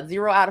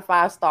 0 out of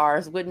 5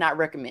 stars, would not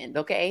recommend.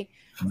 Okay.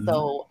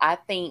 So I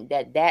think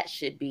that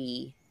should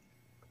be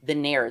the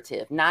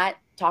narrative, not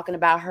talking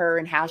about her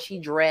and how she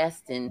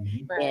dressed and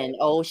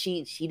oh,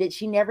 she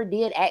never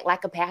did act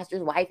like a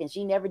pastor's wife and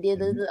she never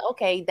did.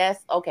 Okay.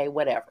 That's okay.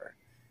 Whatever.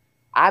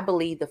 I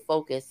believe the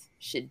focus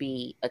should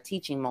be a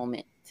teaching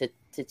moment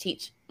to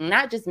teach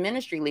not just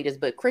ministry leaders,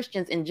 but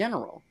Christians in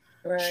general.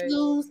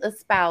 Choose a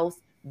spouse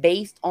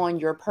based on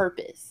your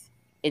purpose.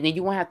 And then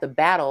you won't have to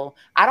battle.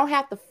 I don't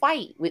have to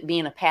fight with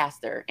being a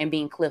pastor and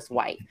being Cliff's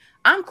wife.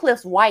 I'm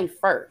Cliff's wife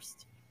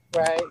first.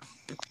 Right.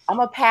 I'm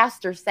a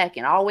pastor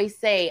second. I always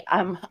say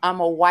I'm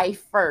a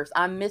wife first.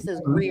 I'm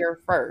Mrs.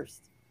 Greer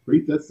first.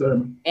 Read that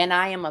sermon. And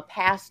I am a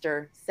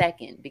pastor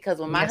second, because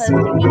when my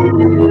husband,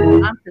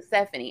 I'm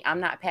Persephone. I'm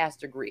not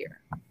Pastor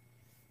Greer.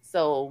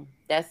 So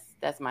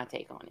that's my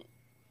take on it.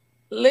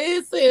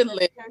 Listen.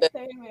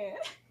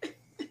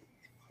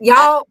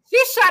 Y'all,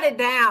 she shut it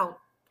down.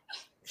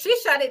 She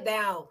shut it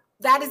down.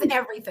 That is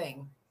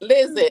everything.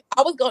 Listen,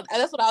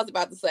 that's what I was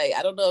about to say.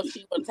 I don't know if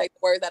she want to take the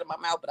words out of my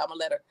mouth, but I'm going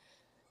to let her.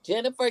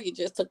 Jennifer, you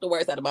just took the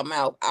words out of my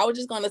mouth. I was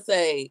just going to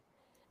say,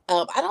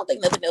 I don't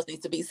think nothing else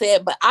needs to be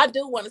said, but I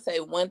do want to say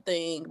one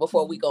thing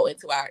before we go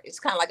into it's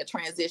kind of like a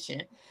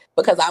transition,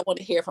 because I want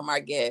to hear from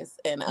our guests,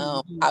 and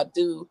I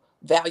do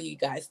value you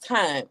guys'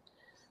 time.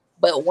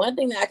 But one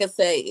thing that I can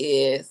say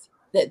is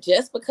that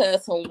just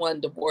because someone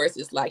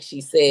divorces, like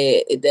she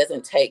said, it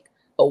doesn't take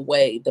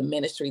away the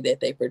ministry that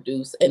they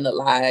produce and the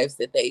lives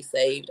that they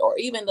saved, or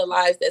even the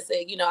lives that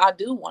say, I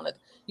do want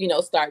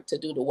to, start to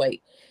do the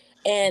weight.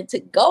 And to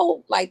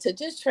go, to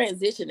just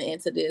transition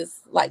into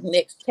this,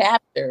 next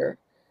chapter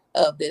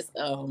of this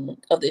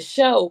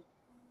show,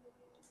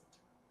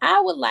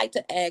 I would like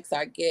to ask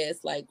our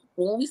guests,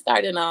 when we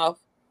started off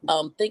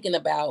thinking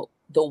about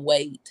the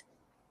weight,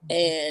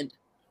 and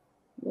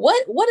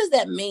what does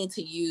that mean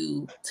to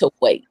you to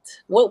wait?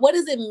 What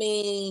does it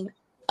mean?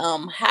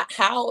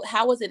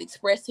 How was it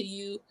expressed to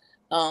you?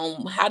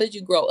 How did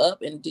you grow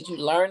up, and did you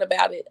learn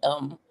about it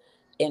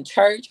in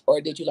church,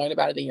 or did you learn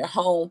about it in your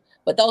home?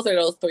 But those are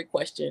those 3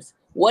 questions.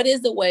 What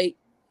is the wait?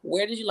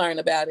 Where did you learn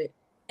about it?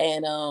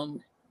 And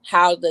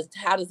how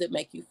does it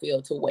make you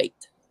feel to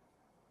wait?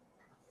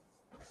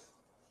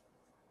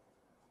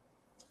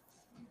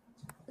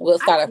 We'll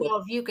I start don't off know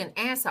if you can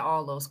answer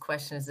all those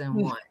questions in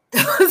one.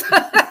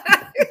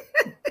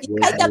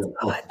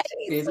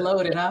 It's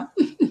loaded, huh?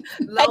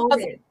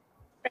 Loaded.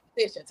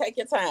 Take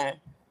your time.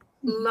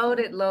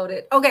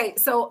 Loaded. Okay,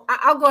 so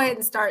I'll go ahead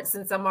and start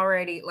since I'm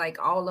already like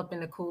all up in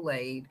the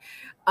Kool-Aid.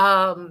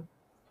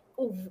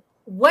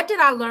 What did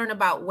I learn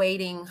about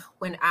waiting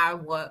when I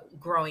was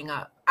growing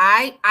up?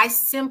 I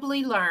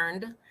simply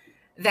learned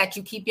that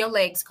you keep your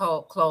legs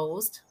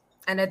closed,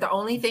 and that the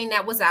only thing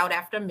that was out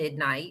after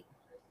midnight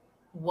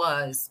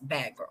was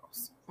Bad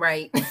Girls,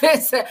 right?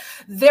 So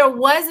there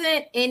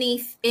wasn't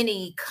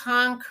any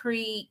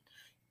concrete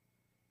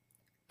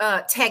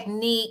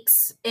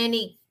techniques,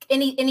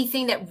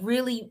 anything that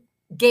really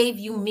gave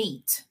you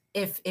meat,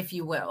 if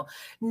you will.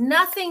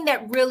 Nothing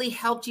that really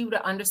helped you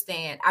to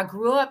understand. I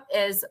grew up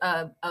as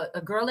a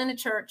girl in the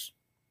church,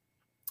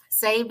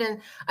 saved and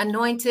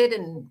anointed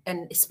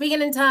and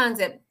speaking in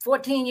tongues at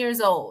 14 years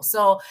old.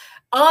 So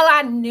all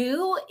I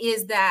knew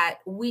is that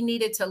we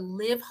needed to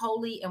live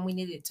holy and we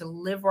needed to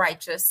live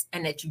righteous,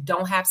 and that you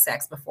don't have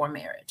sex before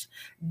marriage.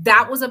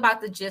 That was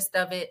about the gist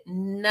of it.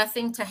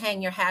 Nothing to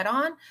hang your hat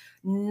on,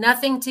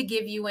 nothing to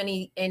give you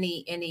any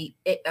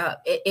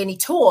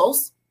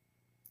tools,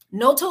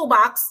 no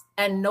toolbox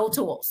and no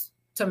tools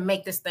to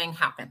make this thing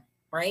happen.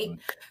 Right.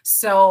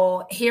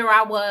 So here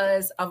I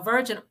was, a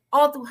virgin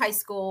all through high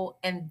school,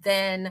 and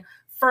then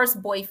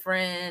first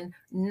boyfriend,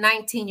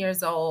 19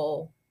 years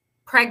old,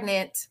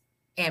 pregnant,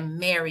 and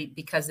married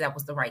because that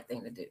was the right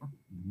thing to do.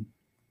 Mm-hmm.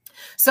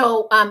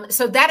 So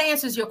that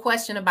answers your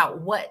question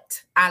about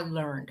what I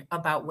learned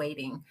about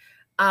waiting.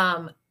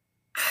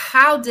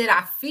 How did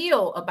I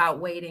feel about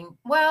waiting?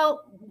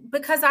 Well,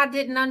 because I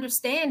didn't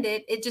understand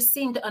it, it just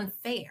seemed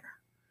unfair.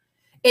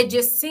 It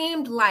just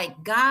seemed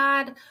like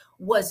God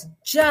was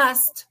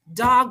just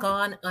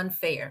doggone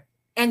unfair.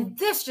 And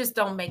this just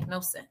don't make no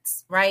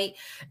sense, right?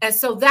 And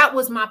so that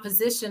was my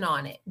position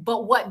on it.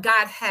 But what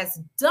God has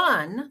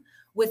done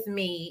with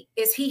me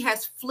is he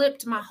has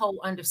flipped my whole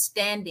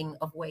understanding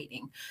of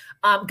waiting.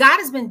 God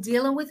has been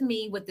dealing with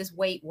me with this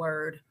wait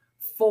word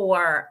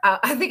for,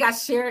 I think I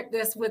shared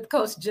this with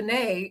Coach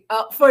Janae,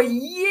 for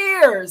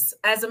years.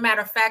 As a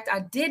matter of fact,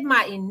 I did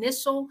my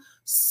initial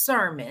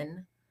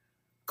sermon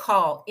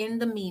called In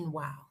the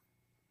Meanwhile.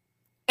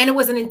 And it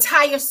was an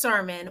entire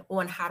sermon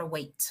on how to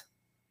wait.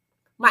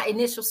 My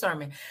initial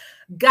sermon.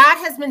 God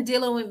has been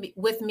dealing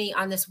with me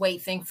on this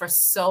wait thing for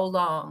so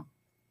long.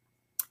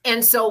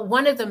 And so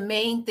one of the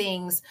main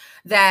things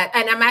that,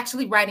 and I'm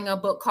actually writing a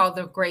book called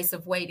The Grace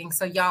of Waiting.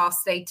 So y'all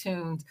stay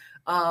tuned.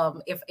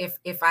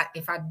 If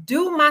I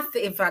do my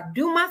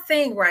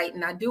thing right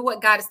and I do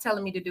what God is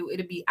telling me to do,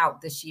 it'll be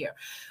out this year.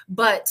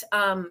 But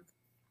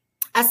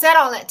I said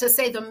all that to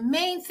say the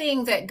main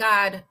thing that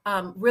God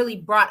really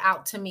brought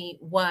out to me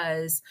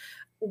was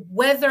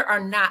whether or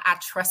not I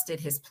trusted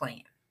his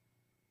plan.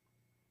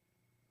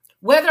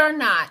 Whether or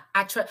not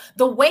I trust.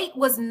 The wait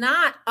was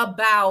not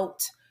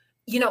about,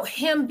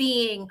 him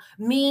being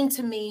mean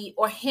to me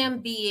or him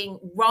being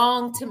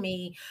wrong to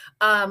me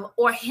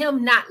or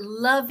him not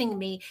loving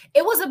me.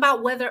 It was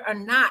about whether or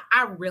not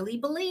I really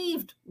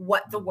believed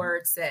what the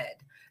word said.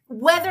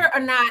 Whether or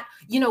not,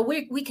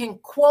 we can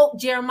quote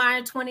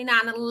Jeremiah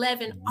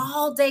 29:11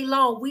 all day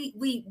long.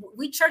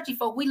 We churchy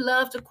folk, we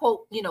love to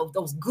quote,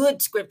 those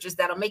good scriptures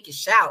that'll make you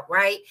shout,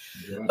 right?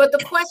 Yeah. But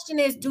the question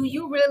is, do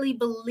you really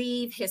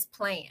believe his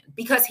plan?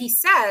 Because he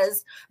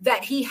says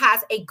that he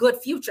has a good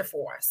future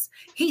for us.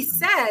 He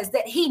says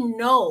that he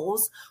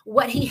knows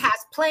what he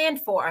has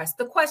planned for us.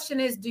 The question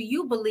is, do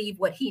you believe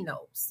what he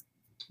knows?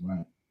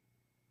 Right.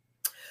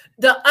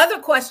 The other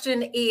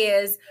question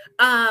is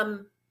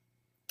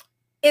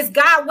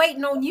God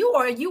waiting on you,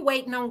 or are you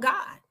waiting on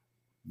God?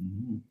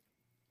 Mm-hmm.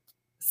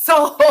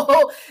 So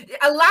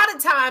a lot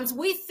of times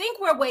we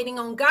think we're waiting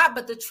on God,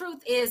 but the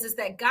truth is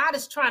that God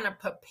is trying to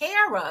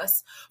prepare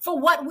us for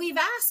what we've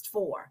asked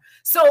for.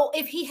 So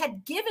if he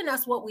had given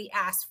us what we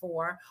asked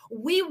for,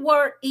 we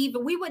wouldn't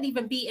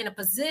even be in a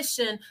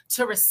position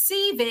to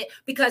receive it,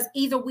 because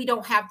either we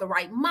don't have the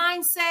right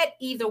mindset,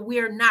 either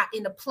we're not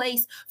in a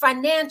place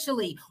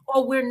financially,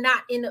 or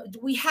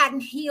we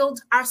hadn't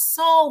healed our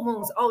soul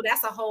wounds. Oh,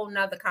 that's a whole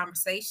nother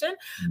conversation.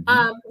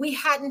 Mm-hmm. We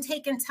hadn't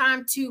taken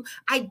time to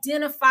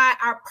identify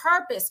our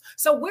purpose.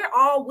 So we're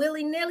all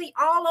willy-nilly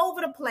all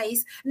over the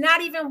place,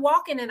 not even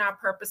walking in our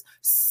purpose.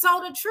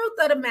 So the truth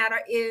of the matter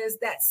is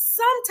that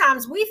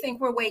sometimes we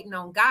think we're waiting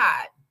on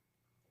God.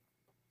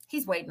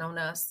 He's waiting on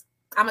us.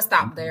 I'm gonna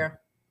stop there.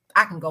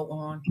 I can go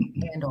on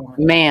and on.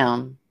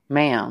 Ma'am.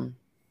 Ma'am.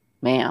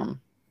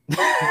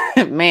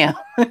 I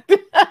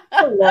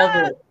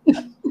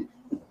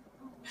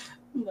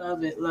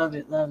love it. Love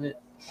it.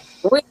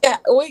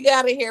 We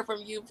got to hear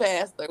from you,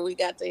 Pastor. We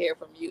got to hear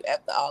from you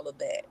after all of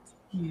that.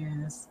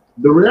 Yes.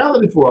 The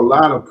reality for a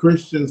lot of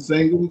Christian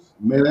singles,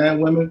 men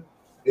and women,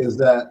 is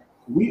that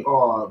we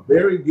are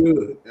very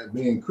good at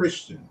being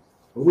Christian,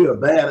 but we are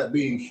bad at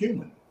being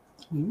human.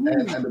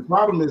 And the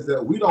problem is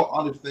that we don't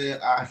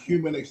understand our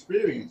human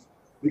experience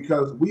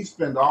because we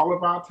spend all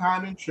of our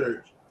time in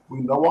church. We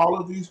know all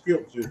of these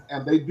scriptures,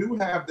 and they do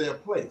have their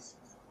place.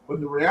 But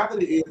the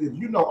reality is, if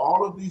you know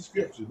all of these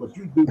scriptures, but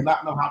you do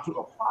not know how to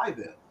apply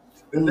them,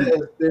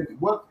 then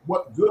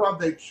what good are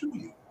they to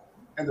you?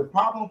 And the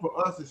problem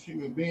for us as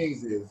human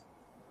beings is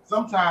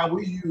sometimes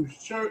we use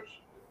church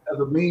as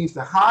a means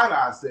to hide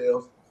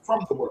ourselves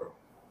from the world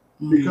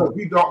because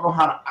we don't know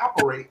how to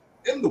operate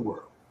in the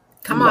world.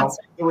 Come on.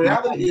 The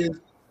reality is,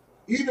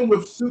 even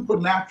with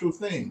supernatural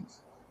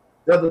things,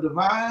 there's the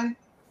divine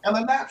and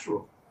the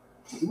natural.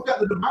 We got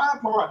the divine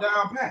part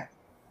down pat.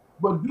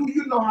 But do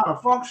you know how to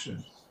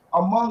function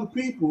among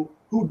people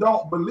who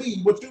don't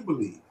believe what you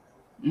believe?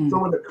 So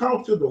when it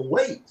comes to the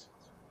weight,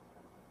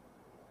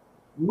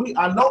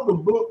 I know the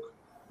book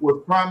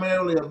was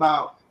primarily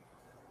about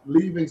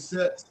leaving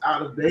sex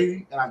out of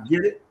dating, and I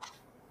get it.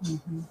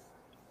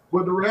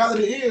 But the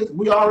reality is,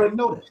 we already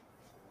know that.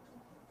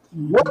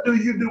 What do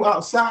you do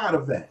outside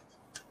of that?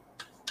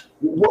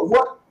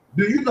 What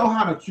do you know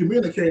how to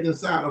communicate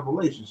inside of a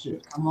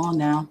relationship? Come on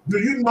now. Do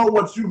you know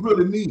what you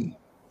really need?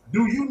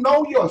 Do you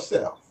know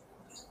yourself?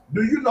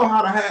 Do you know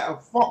how to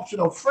have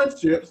functional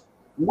friendships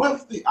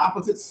with the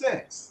opposite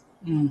sex?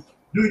 Do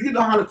you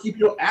know how to keep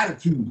your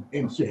attitude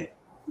in check?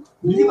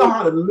 Do you know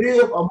how to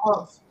live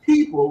amongst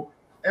people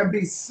and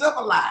be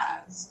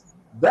civilized?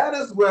 That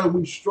is where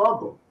we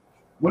struggle.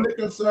 When it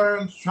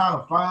concerns trying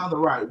to find the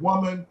right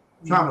woman,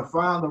 trying to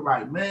find the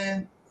right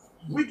man,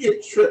 we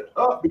get tripped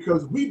up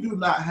because we do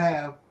not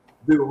have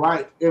the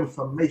right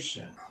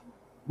information.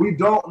 We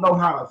don't know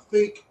how to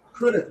think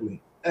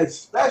critically,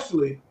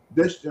 especially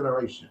this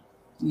generation.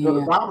 So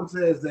the Bible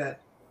says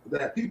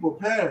that people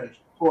perish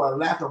for a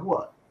lack of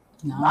what?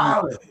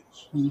 Knowledge.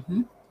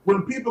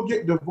 When people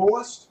get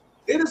divorced,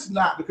 it is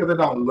not because they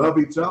don't love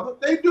each other.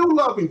 They do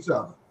love each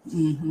other.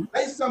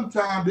 They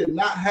sometimes did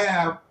not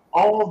have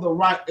all the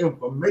right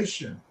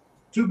information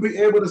to be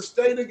able to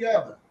stay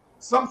together.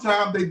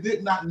 Sometimes they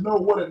did not know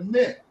what it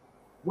meant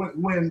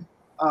when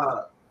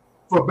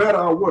for better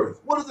or worse.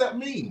 What does that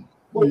mean?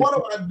 Well, what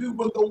do I do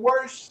when the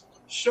worst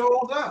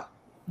shows up?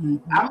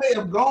 I may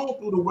have gone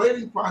through the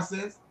waiting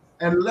process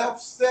and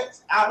left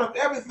sex out of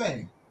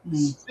everything,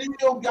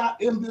 still got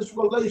in this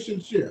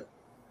relationship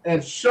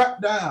and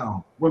shut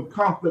down when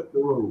conflict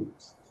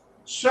arose,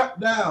 shut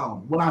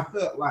down when I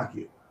felt like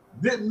it,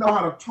 didn't know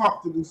how to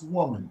talk to this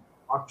woman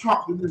or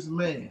talk to this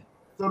man.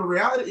 So the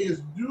reality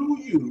is, do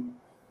you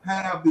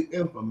have the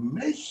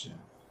information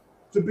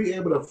to be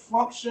able to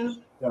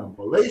function in a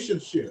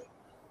relationship,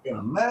 in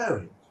a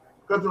marriage?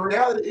 Because the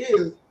reality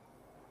is,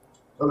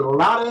 there's a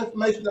lot of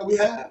information that we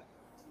have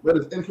that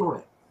is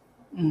incorrect.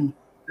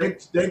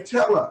 They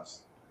tell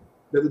us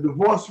that the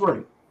divorce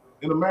rate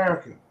in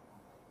America,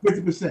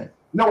 50%.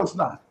 No, it's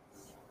not.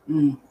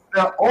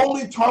 They're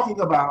only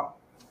talking about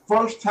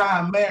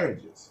first-time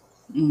marriages.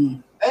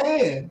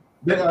 And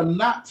they are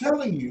not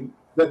telling you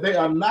that they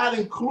are not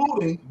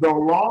including the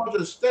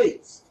larger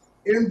states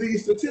in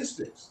these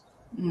statistics.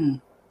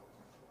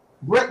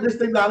 Break this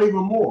thing down even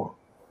more.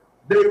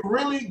 They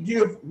really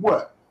give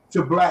what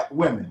to black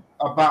women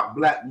about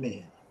black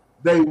men?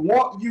 They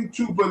want you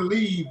to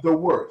believe the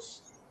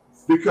worst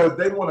because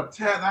they want to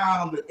tear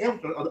down the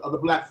influence of the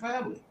black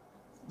family.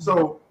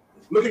 So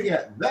looking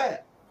at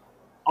that,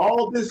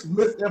 all this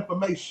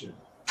misinformation,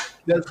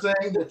 they're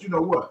saying that, you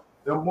know what,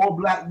 there are more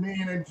black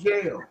men in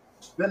jail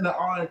than there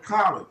are in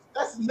college.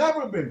 That's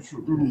never been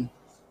true.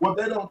 What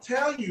they don't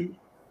tell you,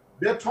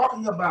 they're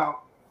talking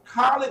about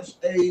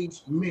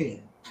college-age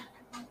men,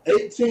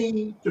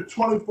 18 to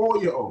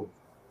 24-year-olds.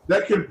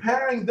 They're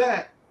comparing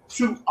that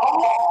to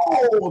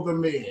all the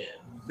men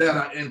that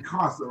are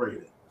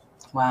incarcerated.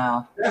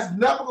 Wow. That's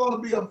never going to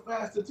be a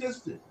fair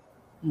statistic.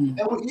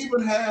 And we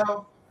even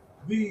have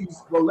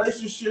these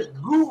relationship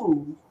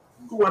gurus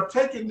who are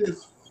taking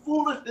this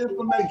foolish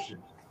information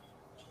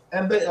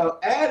and they are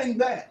adding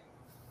that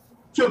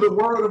to the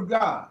word of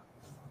God,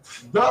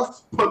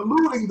 thus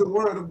polluting the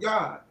word of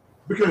God,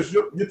 because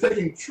you're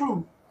taking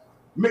truth,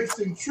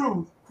 mixing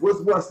truth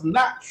with what's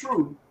not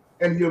true,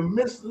 and you're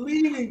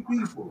misleading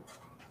people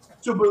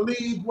to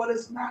believe what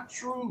is not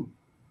true.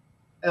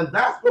 And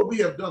that's what we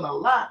have done a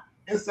lot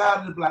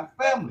inside of the black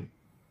family,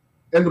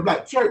 in the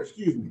black church,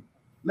 excuse me.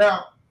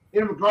 Now,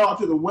 in regard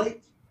to the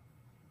weight,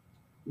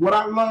 what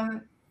I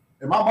learned,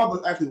 and my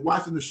mother's actually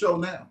watching the show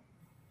now,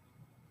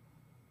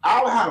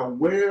 I had a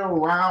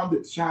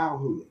well-rounded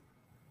childhood.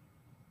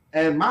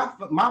 And my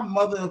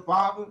mother and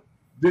father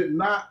did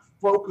not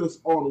focus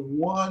on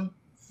one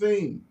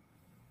thing.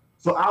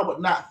 So I would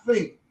not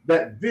think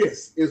that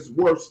this is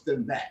worse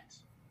than that,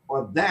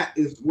 or that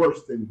is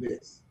worse than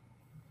this.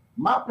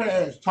 My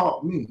parents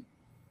taught me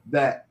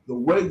that the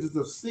wages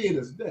of sin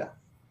is death.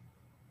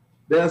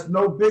 There's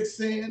no big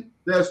sin,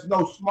 there's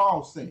no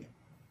small sin.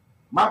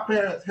 My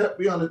parents helped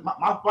me on it.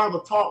 My father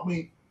taught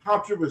me how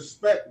to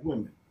respect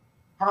women,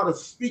 how to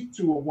speak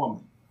to a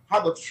woman,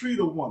 how to treat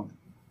a woman.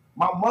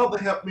 My mother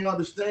helped me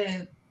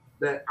understand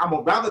that I'm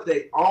going to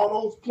validate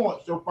all those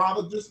points your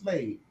father just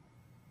made.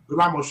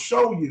 Because I'm going to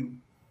show you,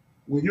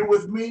 when you're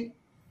with me,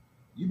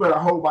 you better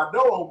hold my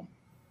door open.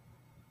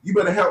 You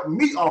better help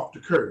me off the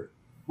curb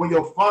when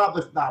your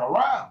father's not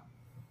around.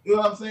 You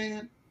know what I'm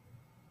saying?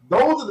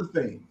 Those are the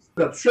things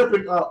that are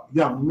tripping up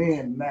young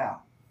men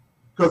now.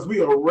 Because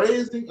we are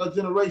raising a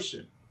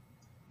generation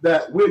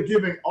that we're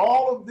giving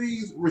all of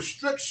these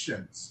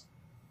restrictions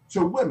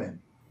to women,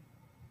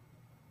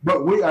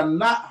 but we are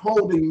not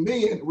holding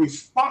men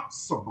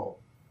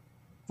responsible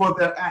for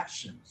their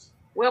actions.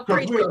 Well,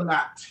 because we are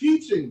not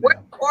teaching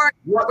them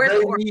what they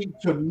need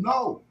to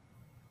know.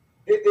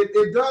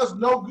 It does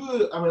no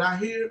good. I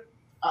mean,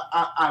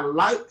 I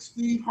like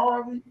Steve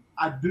Harvey.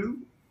 I do,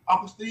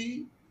 Uncle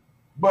Steve,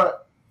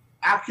 but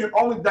I can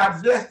only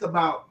digest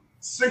about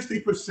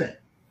 60%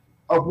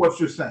 of what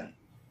you're saying.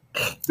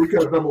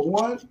 Because number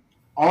one,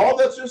 all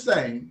that you're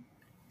saying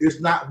is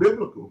not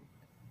biblical.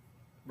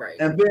 Right.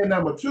 And then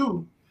number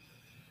two,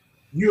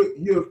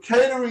 you're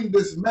catering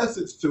this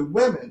message to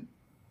women,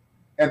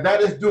 and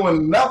that is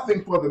doing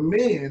nothing for the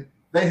men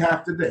they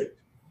have to date.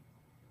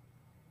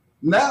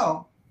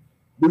 Now,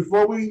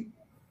 before we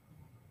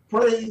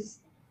praise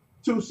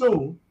too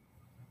soon,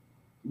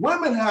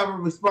 women have a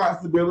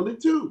responsibility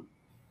too.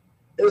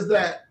 Is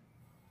that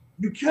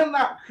you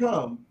cannot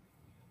come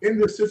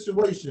into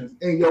situations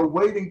in your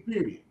waiting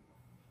period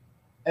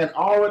and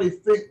already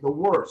think the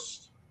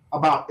worst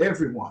about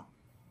everyone.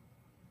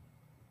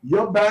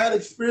 Your bad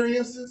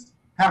experiences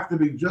have to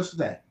be just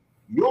that,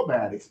 your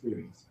bad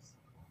experiences.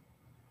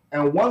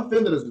 And one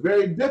thing that is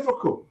very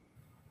difficult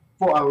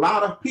for a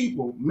lot of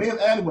people, men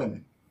and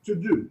women, to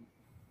do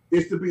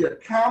is to be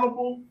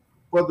accountable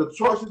for the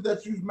choices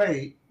that you've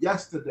made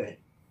yesterday,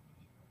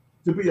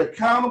 to be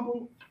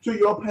accountable to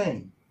your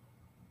pain,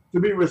 to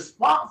be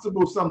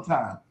responsible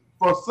sometimes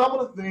for some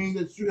of the things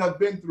that you have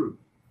been through.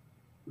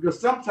 Because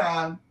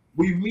sometimes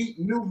we meet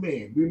new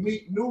men, we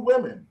meet new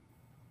women,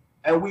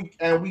 and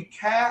we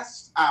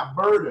cast our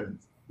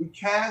burdens, we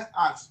cast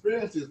our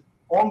experiences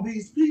on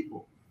these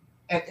people.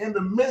 And in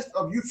the midst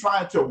of you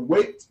trying to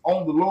wait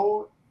on the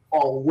Lord,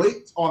 or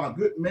wait on a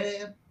good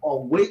man,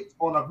 or wait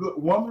on a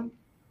good woman,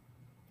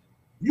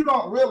 you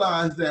don't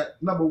realize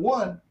that, number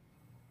one,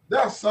 there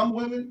are some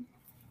women,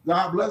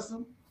 God bless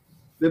them,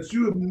 that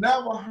you have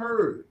never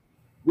heard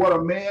what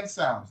a man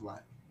sounds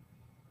like.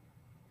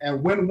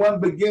 And when one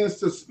begins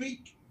to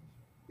speak,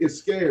 it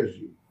scares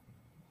you.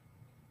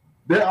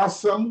 There are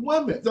some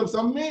women,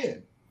 some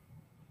men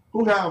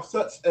who have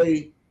such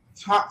a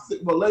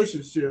toxic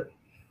relationship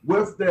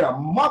with their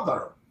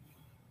mother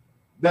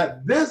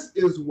that this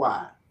is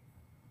why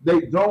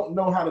they don't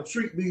know how to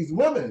treat these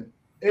women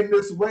in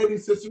this waiting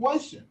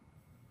situation.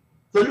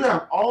 So you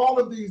have all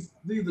of these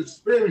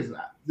experiences,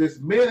 this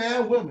men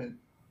and women,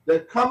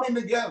 that coming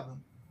together,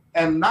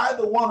 and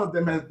neither one of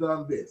them has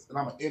done this. And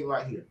I'm going to end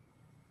right here.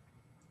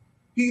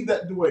 He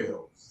that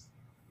dwells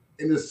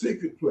in the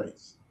secret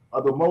place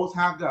of the Most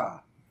High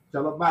God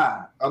shall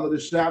abide under the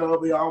shadow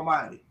of the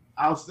Almighty.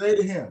 I'll say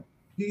to him,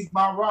 he's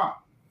my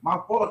rock, my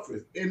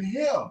fortress. In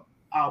him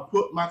I'll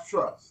put my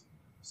trust.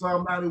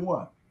 Psalm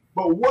 91.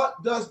 But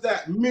what does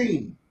that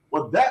mean?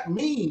 What that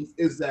means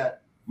is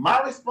that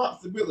my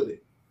responsibility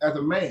as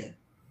a man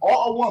or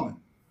a woman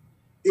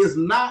is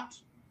not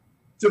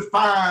to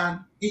find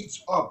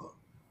each other.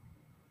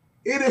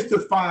 It is to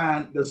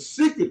find the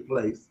secret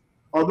place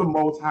of the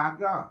Most High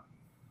God.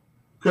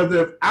 Because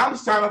if I'm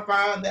trying to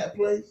find that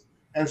place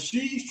and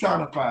she's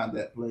trying to find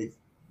that place,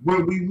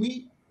 when we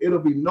meet, it'll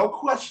be no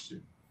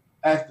question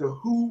as to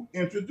who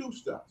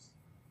introduced us.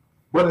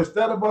 But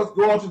instead of us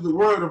going to the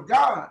Word of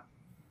God,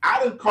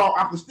 I didn't call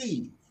Uncle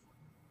Steve.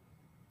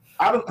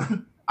 I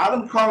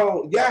didn't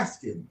call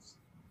Gaskins.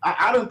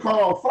 I didn't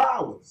call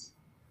Flowers.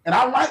 And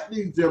I like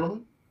these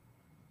gentlemen.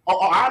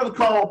 Or I didn't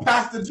call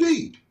Pastor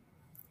G.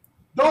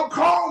 Don't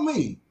call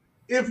me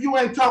if you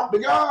ain't talked to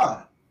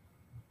God.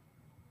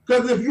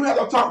 Because if you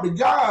haven't talked to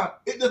God,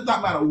 it does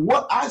not matter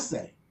what I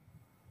say.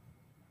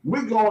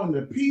 We're going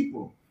to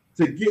people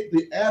to get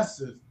the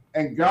answers,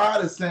 and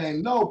God is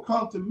saying, no,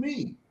 come to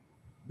me.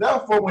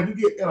 Therefore, when you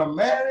get in a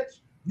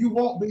marriage, you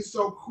won't be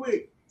so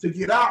quick to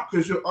get out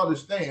because you'll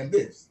understand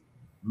this.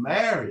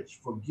 Marriage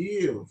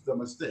forgives the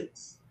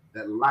mistakes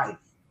that life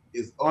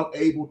is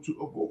unable to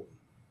avoid.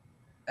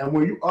 And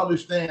when you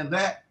understand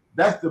that,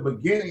 that's the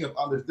beginning of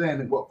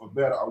understanding what for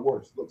better or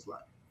worse looks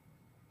like.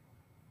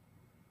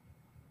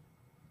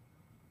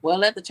 Well,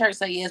 let the church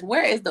say yes.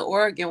 Where is the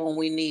organ when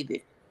we need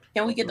it?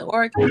 Can we get the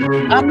organ?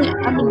 I'm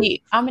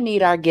gonna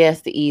need our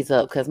guests to ease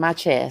up because my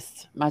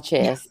chest,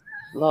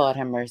 Lord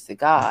have mercy,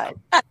 God.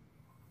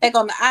 Take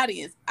on the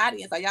audience.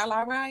 Audience, are y'all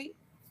all right?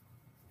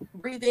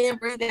 Breathe in,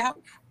 breathe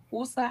out.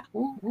 Woosah.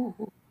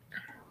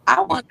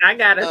 I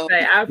gotta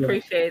say, I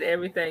appreciate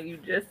everything you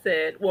just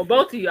said. Well,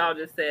 both of y'all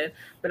just said,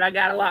 but I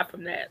got a lot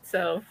from that,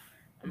 so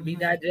I'm gonna be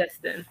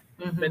digesting.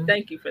 But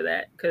thank you for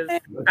that because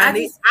I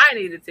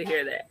needed to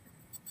hear that.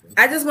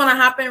 I just want to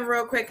hop in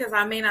real quick because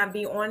I may not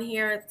be on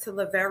here till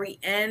the very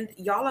end.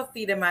 Y'all are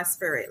feeding my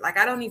spirit. Like,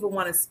 I don't even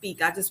want to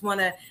speak. I just want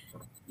to,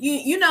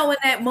 you know, in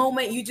that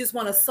moment, you just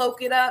want to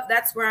soak it up.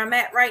 That's where I'm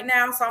at right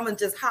now. So I'm going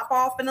to just hop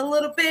off in a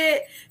little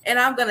bit and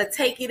I'm going to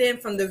take it in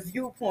from the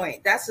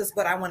viewpoint. That's just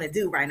what I want to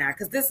do right now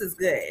because this is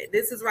good.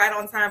 This is right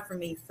on time for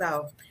me.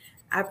 So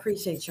I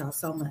appreciate y'all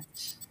so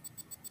much.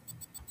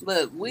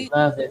 Look, we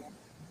Love it.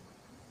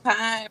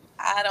 time.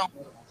 I don't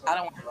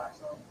want to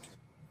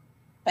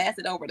pass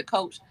it over to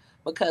Coach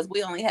because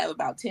we only have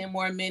about 10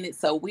 more minutes.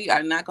 So we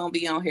are not going to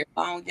be on here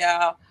long,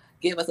 y'all.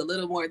 Give us a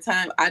little more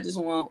time. I just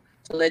want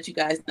to let you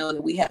guys know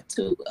that we have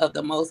two of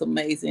the most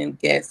amazing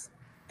guests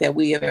that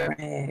we have ever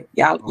had.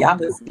 Y'all.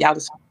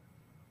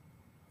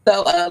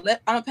 So I'm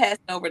gonna pass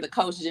it over to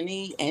Coach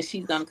Janine, and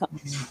she's gonna come.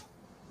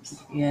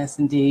 Yes,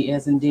 indeed.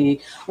 Yes,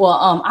 indeed.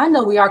 Well, I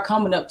know we are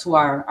coming up to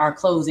our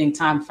closing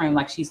time frame,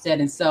 like she said.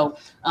 And so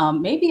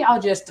maybe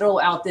I'll just throw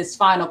out this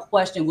final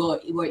question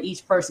where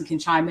each person can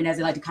chime in as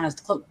they like to kind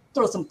of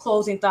throw some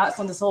closing thoughts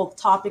on this whole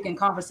topic and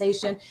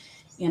conversation.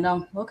 You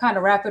know, we'll kind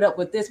of wrap it up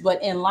with this.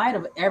 But in light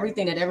of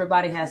everything that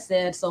everybody has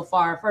said so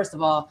far, first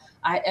of all,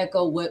 I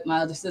echo what my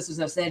other sisters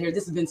have said here.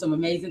 This has been some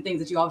amazing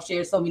things that you all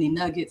shared, so many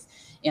nuggets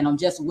and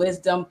just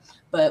wisdom.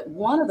 But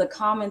one of the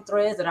common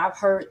threads that I've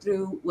heard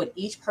through what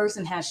each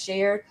person has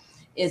shared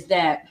is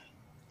that,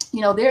 you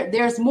know,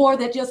 there's more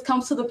that just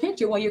comes to the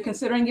picture when you're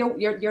considering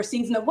your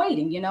season of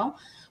waiting, you know.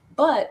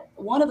 But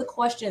one of the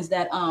questions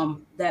that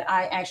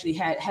I actually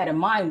had in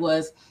mind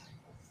was,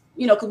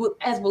 you know, because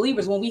as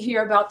believers, when we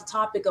hear about the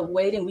topic of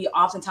waiting, we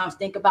oftentimes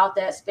think about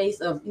that space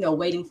of, you know,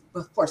 waiting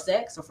for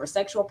sex or for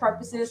sexual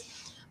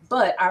purposes.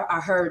 But I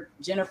heard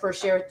Jennifer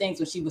share things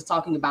when she was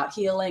talking about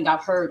healing.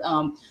 I've heard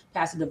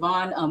Pastor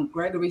Devon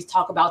Gregory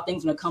talk about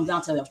things when it comes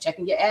down to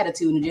checking your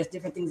attitude and just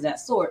different things of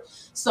that sort.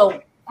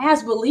 So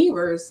as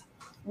believers,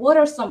 what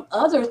are some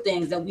other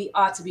things that we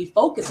ought to be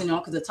focusing on?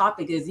 Because the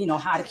topic is, you know,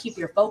 how to keep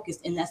your focus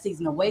in that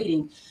season of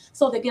waiting.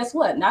 So that guess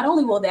what? Not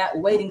only will that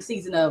waiting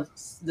season of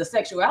the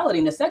sexuality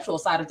and the sexual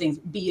side of things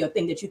be a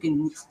thing that you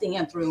can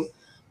stand through,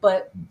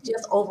 but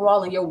just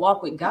overall in your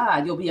walk with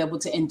God, you'll be able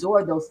to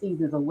endure those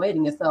seasons of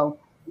waiting. And so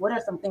what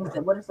are some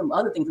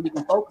other things that we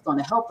can focus on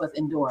to help us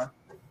endure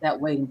that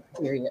waiting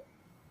period?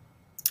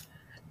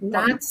 You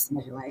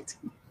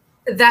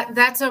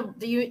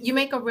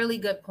make a really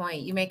good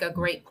point. You make a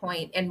great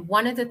point. And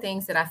one of the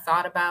things that I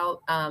thought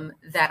about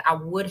that I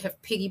would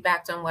have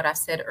piggybacked on what I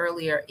said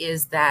earlier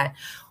is that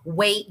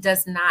wait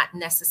does not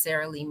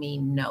necessarily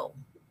mean no.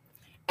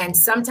 And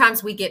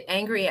sometimes we get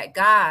angry at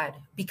God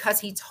because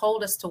he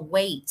told us to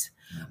wait,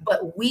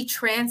 but we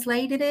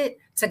translated it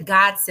to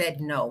God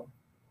said no.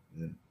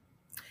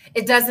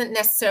 It doesn't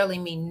necessarily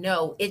mean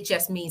no. It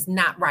just means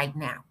not right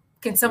now.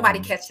 Can somebody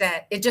catch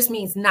that? It just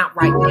means not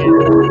right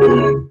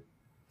now.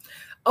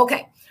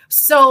 Okay.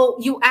 So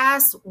you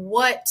asked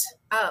what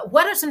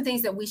are some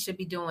things that we should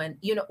be doing?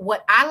 You know,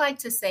 what I like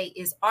to say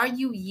is, are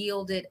you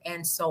yielded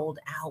and sold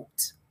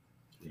out?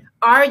 Yeah.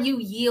 Are you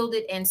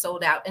yielded and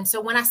sold out? And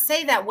so when I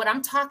say that, what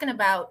I'm talking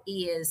about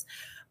is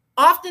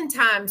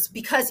oftentimes,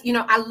 because, you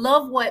know, I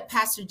love what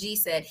Pastor G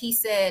said. He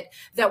said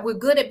that we're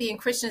good at being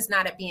Christians,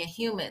 not at being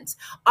humans.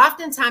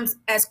 Oftentimes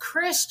as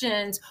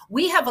Christians,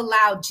 we have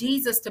allowed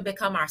Jesus to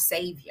become our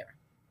savior.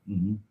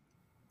 Mm-hmm.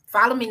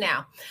 Follow me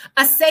now.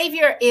 A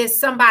savior is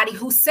somebody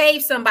who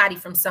saves somebody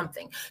from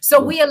something. So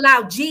we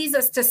allow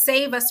Jesus to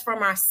save us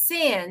from our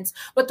sins.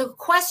 But the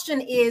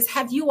question is,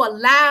 have you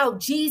allowed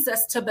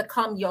Jesus to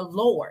become your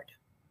Lord?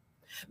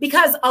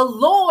 Because a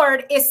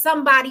Lord is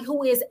somebody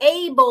who is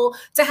able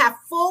to have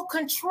full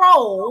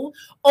control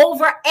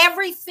over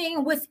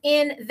everything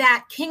within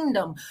that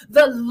kingdom.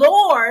 The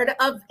Lord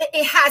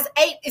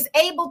is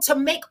able to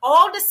make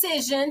all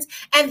decisions,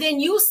 and then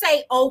you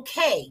say,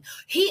 okay.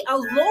 A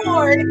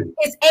Lord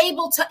is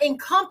able to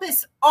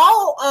encompass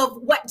all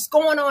of what's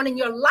going on in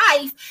your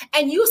life,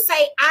 and you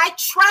say, I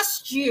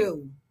trust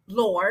you,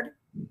 Lord.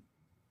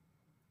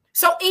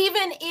 So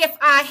even if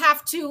I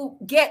have to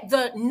get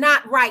the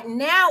not right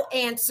now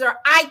answer,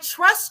 I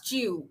trust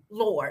you,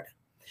 Lord.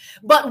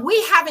 But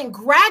we haven't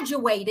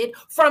graduated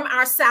from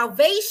our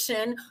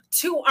salvation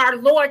to our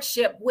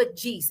lordship with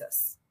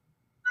Jesus.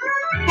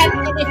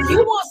 And if you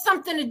want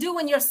something to do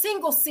in your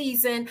single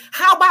season,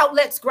 how about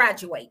let's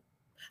graduate?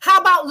 How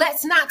about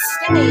let's not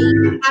stay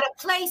at a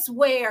place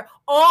where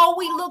all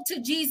we look to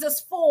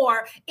Jesus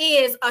for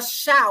is a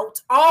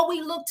shout. All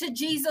we look to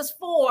Jesus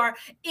for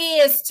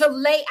is to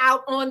lay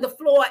out on the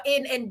floor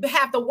and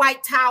have the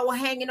white towel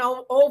hanging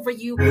over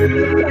you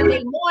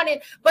Sunday morning.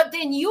 But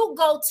then you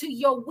go to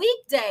your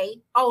weekday.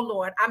 Oh,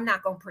 Lord, I'm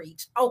not going to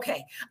preach.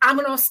 Okay, I'm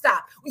going to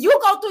stop. You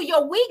go through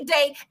your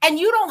weekday and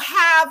you don't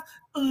have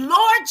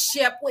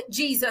lordship with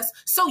Jesus.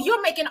 So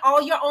you're making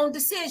all your own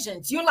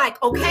decisions. You're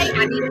like, okay,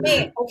 I need a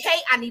man.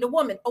 Okay, I need a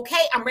woman.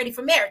 Okay, I'm ready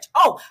for marriage.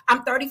 Oh,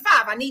 I'm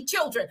 35. I need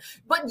children.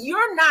 But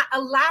you're not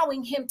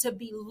allowing him to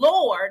be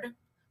Lord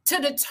to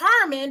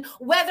determine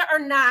whether or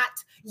not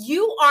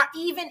you are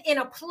even in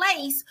a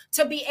place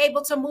to be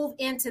able to move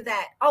into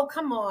that. Oh,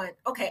 come on.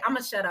 Okay, I'm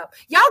going to shut up.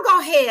 Y'all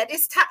go ahead.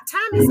 It's time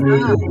is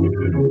up.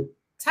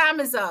 Time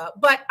is up.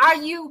 But are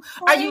you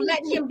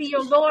letting him be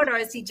your Lord, or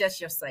is he just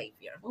your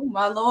Savior? Oh,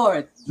 my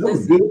Lord. That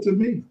was good to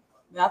me.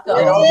 I feel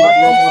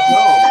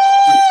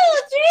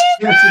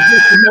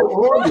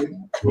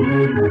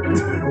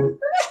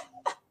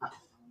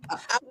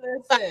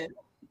Listen,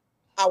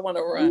 I want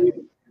to run.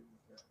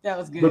 That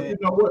was good. But you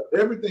know what?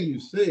 Everything you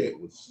said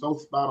was so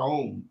spot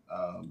on,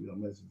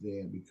 Mrs.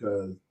 Dan,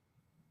 because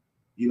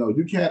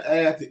you can't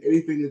add to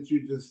anything that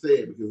you just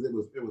said because it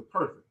was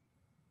perfect.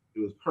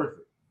 It was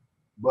perfect.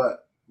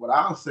 But what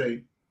I'll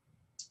say,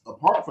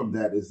 apart from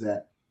that, is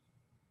that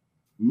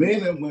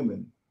men and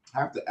women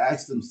have to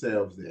ask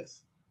themselves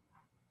this: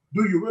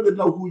 do you really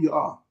know who you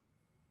are?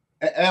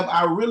 Am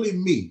I really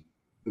me,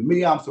 the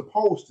me I'm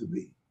supposed to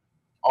be?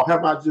 Or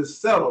have I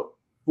just settled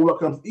for what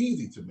comes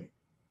easy to me?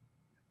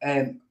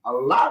 And a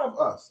lot of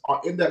us are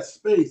in that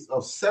space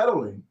of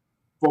settling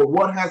for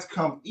what has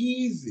come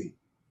easy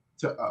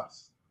to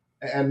us.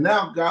 And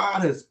now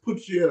God has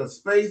put you in a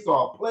space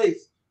or a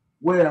place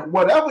where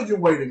whatever you're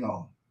waiting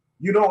on,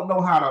 you don't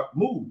know how to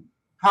move,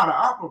 how to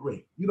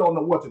operate. You don't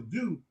know what to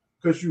do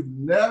because you've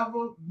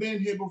never been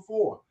here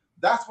before.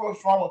 That's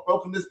what's wrong with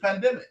folks in this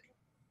pandemic.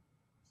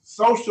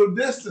 Social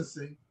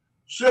distancing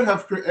should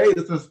have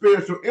created some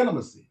spiritual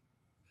intimacy,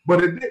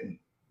 but it didn't.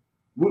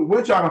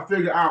 We're trying to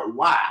figure out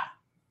why,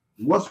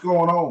 what's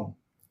going on,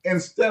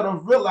 instead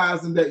of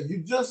realizing that you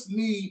just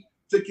need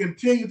to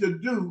continue to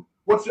do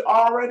what you've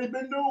already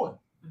been doing.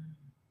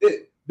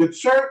 The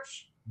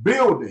church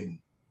building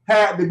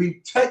had to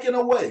be taken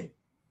away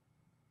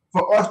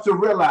for us to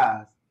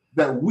realize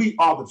that we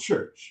are the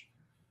church.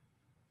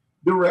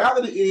 The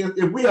reality is,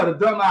 if we had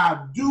done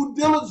our due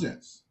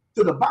diligence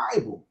to the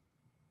Bible,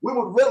 we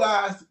would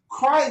realize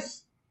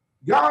Christ,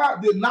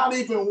 God did not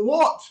even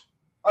want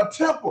a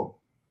temple.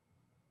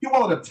 He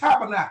wanted a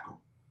tabernacle.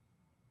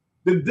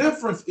 The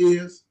difference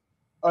is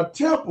a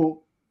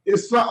temple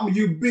is something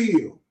you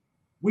build.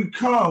 We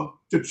come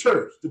to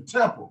church, the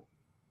temple.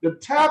 The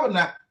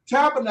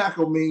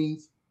tabernacle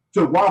means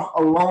to walk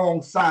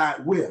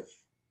alongside with.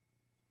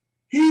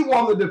 He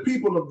wanted the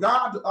people of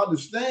God to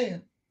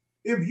understand,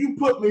 if you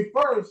put me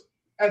first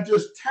and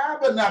just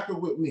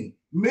tabernacle with me,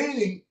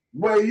 meaning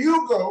where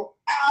you go,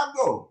 I'll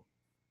go.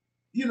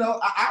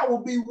 I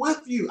will be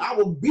with you. I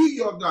will be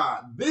your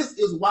God. This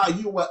is why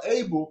you were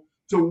able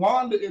to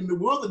wander in the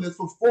wilderness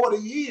for 40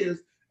 years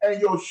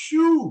and your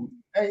shoes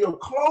and your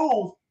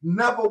clothes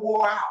never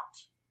wore out.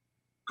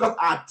 Because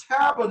I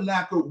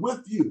tabernacled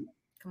with you.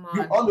 Come on.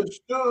 You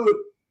understood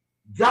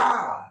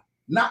God,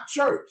 not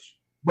church,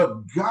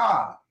 but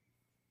God.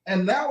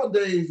 And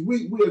nowadays,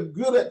 we're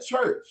good at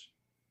church,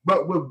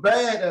 but we're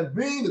bad at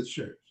being the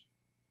church.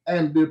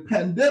 And the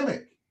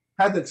pandemic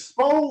has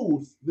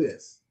exposed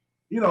this.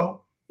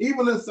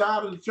 Even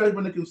inside of the church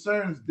when it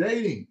concerns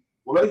dating,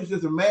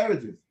 relationships, and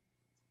marriages.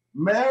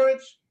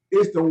 Marriage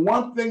is the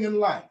one thing in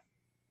life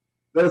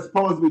that is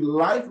supposed to be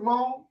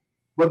lifelong,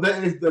 but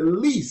there is the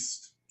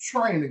least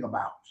training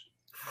about.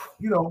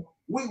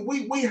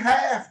 We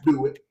half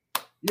do it.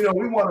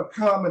 We want to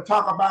come and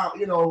talk about,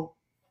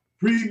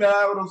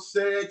 premarital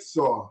sex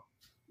or,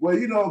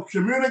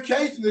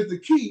 communication is the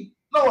key.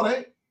 No, it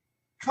ain't.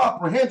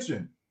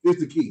 Comprehension is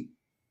the key.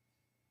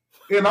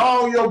 In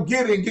all your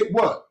getting, get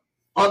what?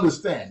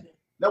 Understanding.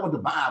 That's what the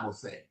Bible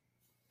said.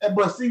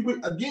 But see,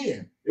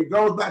 again, it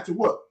goes back to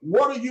what?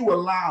 What are you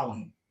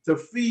allowing to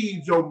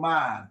feed your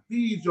mind,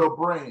 feed your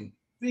brain,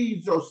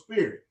 feed your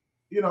spirit?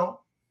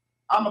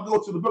 I'm going to go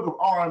to the book of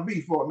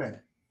R&B for a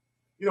minute.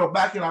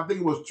 Back in, I think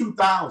it was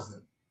 2000,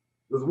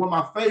 it was one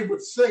of my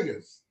favorite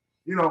singers.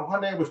 Her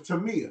name was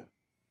Tamia.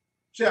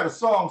 She had a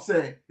song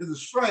saying, "There's a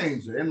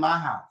stranger in my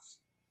house."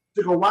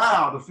 Took a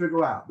while to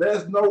figure out.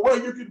 There's no way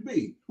you could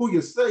be who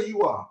you say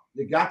you are.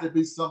 You got to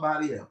be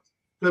somebody else.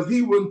 Because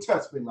he wouldn't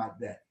touch me like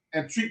that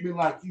and treat me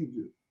like you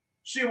do.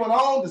 She went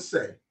on to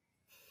say,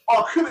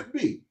 or could it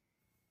be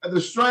that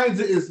the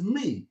stranger is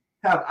me?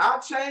 Have I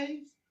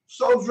changed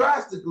so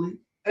drastically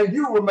and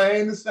you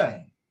remain the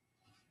same?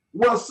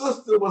 What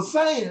sister was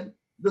saying,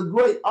 the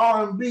great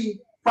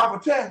R&B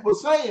prophetess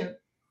was saying,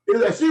 is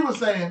that she was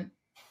saying,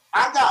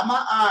 I got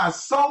my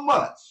eyes so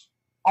much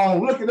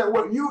on looking at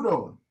what you're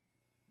doing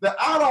that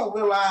I don't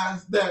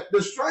realize that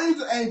the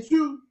stranger ain't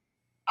you.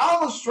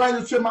 I'm a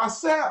stranger to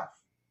myself.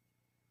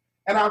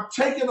 And I've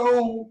taken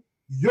on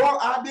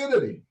your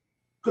identity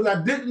because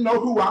I didn't know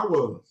who I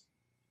was.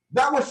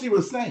 That's what she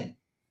was saying.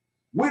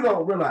 We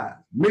don't realize,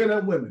 men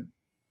and women,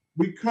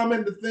 we come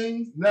into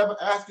things never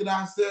asking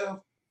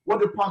ourselves,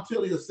 what did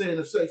Pontilia say in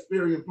the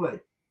Shakespearean play?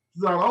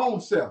 To our own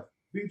self,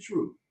 be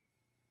true.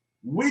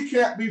 We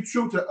can't be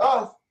true to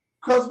us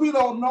because we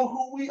don't know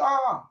who we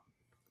are.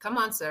 Come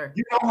on, sir.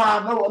 You know how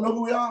I know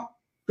who we are?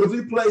 Because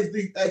we place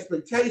these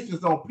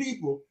expectations on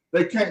people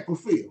they can't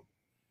fulfill.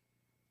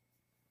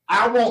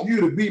 I want you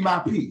to be my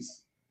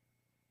peace.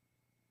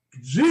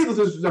 Jesus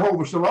is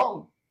Jehovah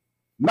Shalom.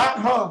 Not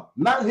her,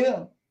 not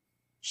him.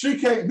 She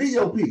can't be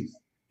your peace.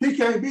 He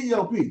can't be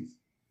your peace.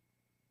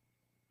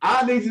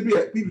 I need you to be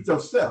at peace with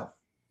yourself.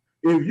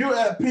 If you're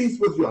at peace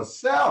with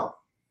yourself,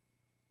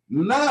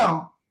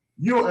 now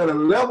you're at a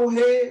level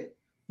head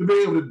to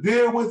be able to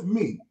deal with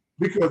me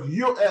because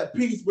you're at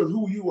peace with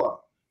who you are.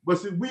 But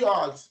see, we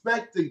are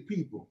expecting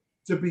people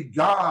to be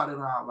God in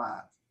our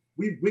lives.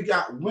 We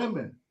got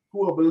women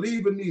who are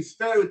believing these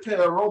fairy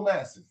tale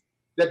romances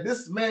that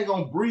this man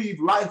gonna breathe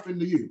life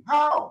into you.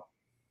 How?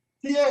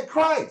 He ain't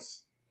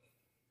Christ.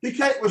 He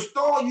can't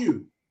restore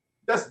you.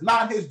 That's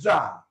not his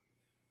job.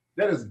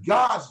 That is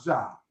God's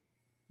job.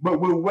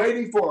 But we're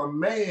waiting for a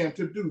man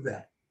to do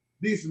that.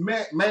 This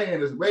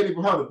man is waiting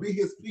for her to be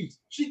his peace.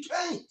 She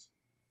can't.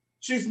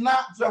 She's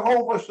not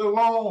Jehovah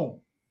Shalom.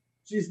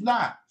 She's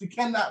not. She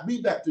cannot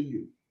be that to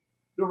you.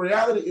 The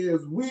reality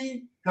is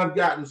we have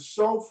gotten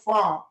so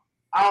far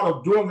out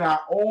of doing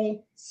our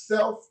own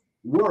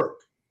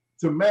self-work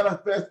to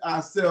manifest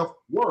our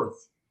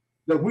self-worth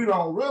that we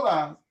don't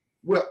realize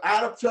we're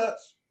out of touch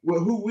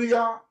with who we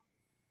are,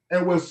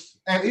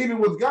 and even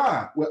with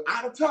God, we're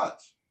out of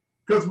touch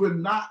because we're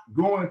not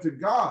going to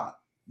God.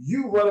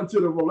 You run into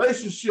the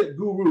relationship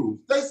gurus.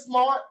 They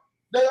smart,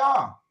 they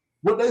are.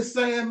 What they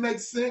saying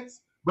makes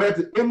sense, but at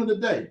the end of the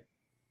day,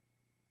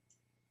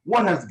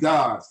 what has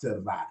God said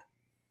about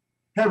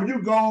it? Have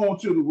you gone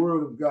to the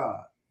Word of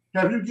God?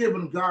 Have you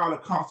given God a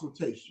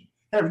consultation?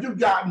 Have you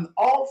gotten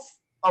off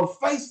of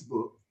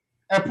Facebook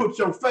and put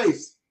your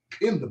face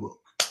in the book?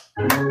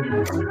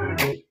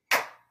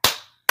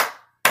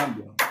 I'm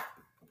done.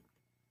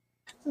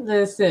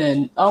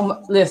 Listen,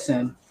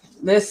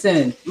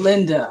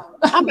 Linda.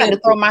 I'm about to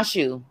throw my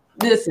shoe.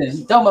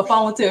 Listen, throw my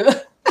phone too.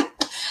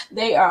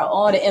 They are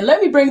on it. And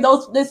let me bring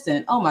those,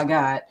 listen, oh my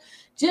God.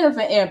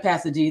 Jennifer and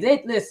Pastor G,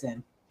 they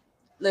listen.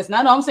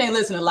 I know I'm saying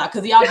listen a lot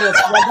because y'all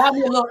got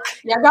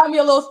me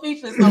a little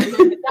speechless over here.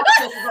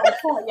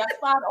 Y'all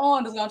spot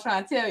on is gonna try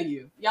and tell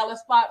you. Y'all are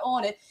spot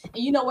on it.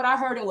 And you know what I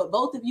heard and what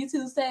both of you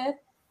two said?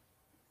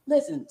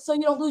 Listen, so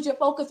you don't lose your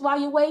focus while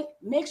you wait.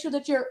 Make sure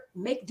that you're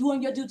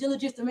doing your due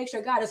diligence to make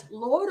sure God is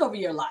Lord over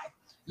your life.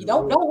 You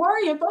don't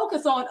worry and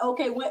focus on,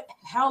 okay,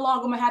 how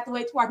long am I gonna have to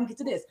wait before I can get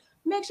to this?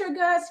 Make sure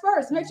God's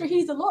first. Make sure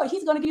he's the Lord.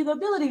 He's gonna give you the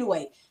ability to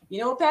wait.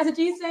 You know what Pastor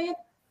G is saying?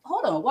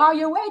 Hold on, while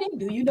you're waiting,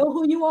 do you know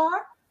who you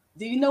are?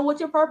 Do you know what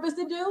your purpose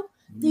to do?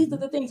 These are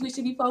the things we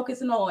should be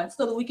focusing on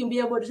so that we can be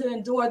able to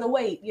endure the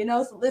wait. You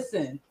know, so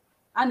listen.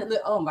 Let me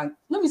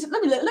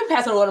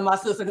pass it over to my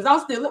sister because I'm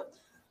still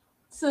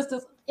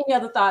sisters. Any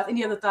other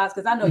thoughts?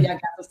 Because I know y'all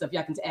got some stuff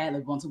y'all can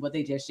add onto what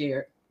they just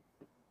shared.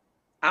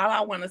 All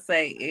I want to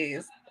say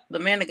is the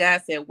man of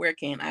God said, "Where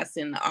can I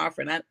send the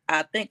offering?"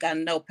 I think I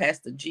know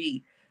Pastor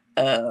G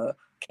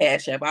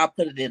Cash App. I'll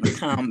put it in the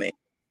comment.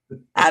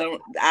 I'll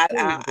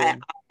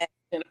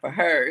for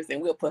hers,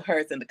 and we'll put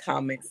hers in the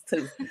comments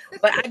too.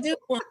 But I do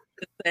want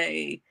to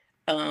say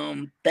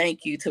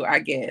thank you to our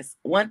guests.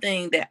 One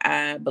thing that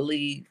I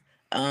believe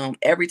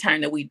every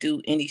time that we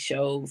do any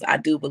shows, I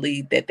do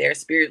believe that they're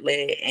spirit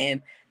led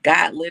and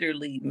God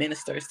literally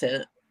ministers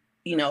to,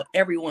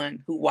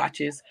 everyone who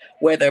watches,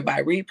 whether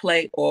by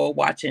replay or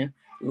watching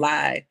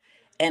live.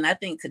 And I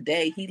think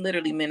today he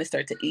literally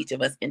ministered to each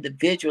of us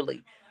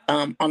individually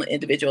on an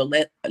individual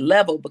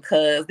level,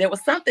 because there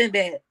was something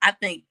that I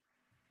think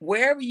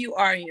wherever you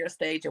are in your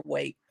stage of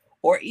wait,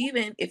 or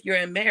even if you're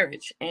in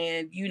marriage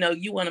and you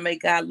want to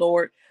make God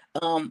Lord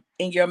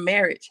in your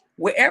marriage,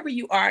 wherever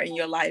you are in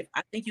your life,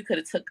 I think you could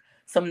have took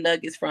some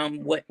nuggets from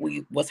what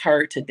was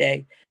heard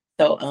today.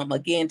 So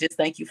again, just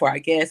thank you for our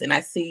guests. And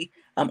I see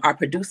our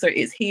producer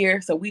is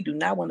here, so we do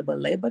not want to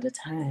belabor the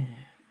time.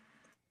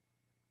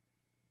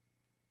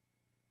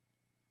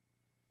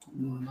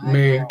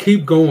 Man,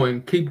 keep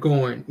going.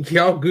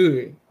 Y'all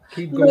good.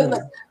 Keep going.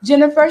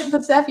 Jennifer,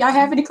 Steph, y'all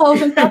have any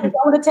closing thoughts? I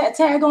want to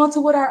tag on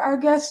to what our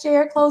guests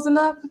shared closing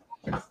up.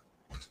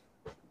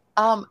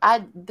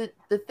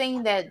 The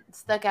thing that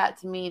stuck out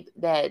to me,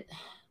 that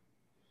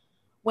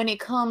when it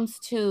comes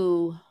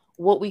to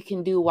what we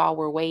can do while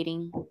we're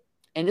waiting,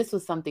 and this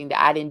was something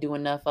that I didn't do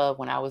enough of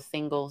when I was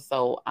single,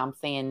 so I'm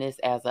saying this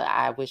as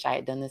I wish I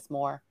had done this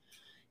more.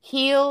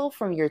 Heal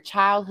from your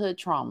childhood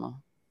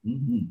trauma.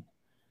 Mm-hmm.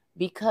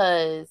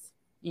 Because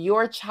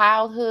your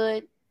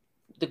childhood,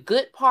 the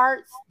good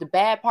parts, the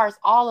bad parts,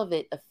 all of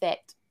it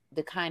affect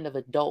the kind of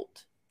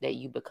adult that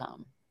you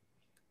become.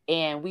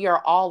 And we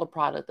are all a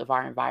product of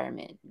our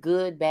environment,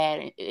 good,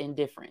 bad, and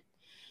different.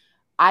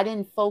 I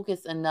didn't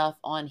focus enough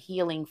on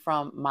healing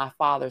from my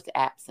father's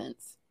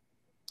absence,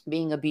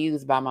 being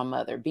abused by my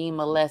mother, being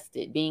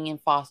molested, being in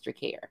foster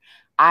care.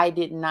 I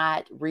did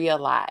not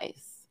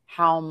realize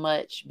how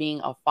much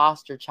being a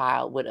foster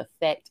child would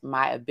affect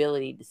my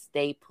ability to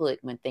stay put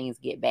when things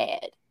get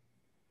bad,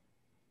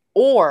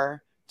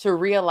 or to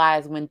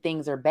realize when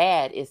things are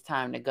bad, it's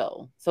time to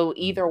go. So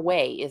either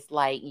way, it's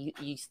like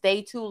you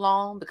stay too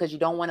long because you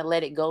don't want to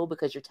let it go,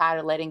 because you're tired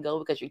of letting go,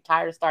 because you're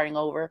tired of starting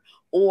over,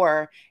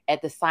 or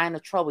at the sign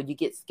of trouble, you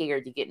get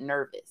scared, you get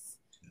nervous.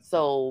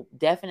 So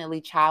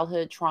definitely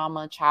childhood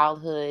trauma,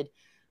 childhood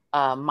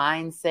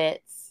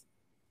mindsets,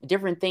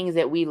 different things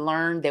that we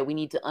learned that we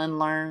need to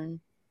unlearn,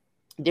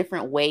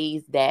 different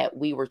ways that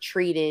we were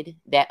treated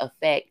that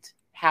affect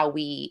how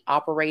we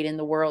operate in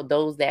the world.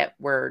 Those that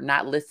were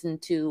not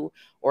listened to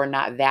or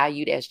not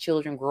valued as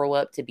children grow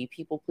up to be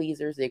people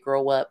pleasers. They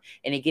grow up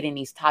and they get in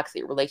these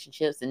toxic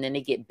relationships, and then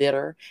they get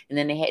bitter, and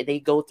then they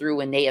go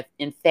through and they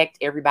infect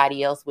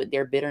everybody else with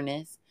their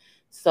bitterness.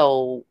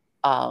 So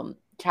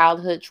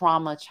childhood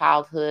trauma,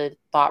 childhood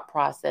thought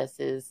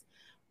processes,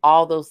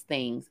 all those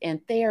things.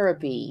 And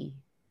therapy.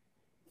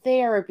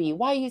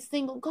 Why are you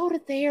single? Go to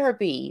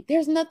therapy.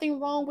 There's nothing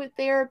wrong with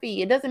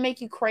therapy. It doesn't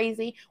make you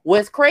crazy.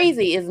 What's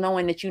crazy is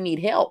knowing that you need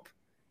help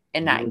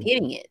and not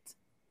getting it.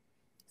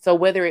 So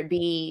whether it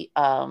be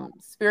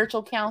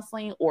spiritual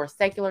counseling or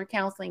secular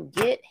counseling,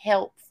 get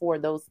help for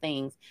those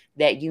things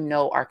that you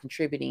know are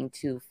contributing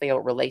to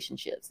failed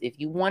relationships. If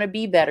you want to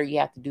be better, you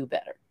have to do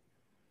better.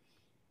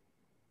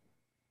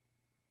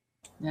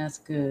 That's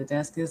good.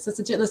 That's good.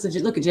 Sister, listen,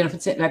 look at Jennifer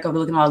sitting back over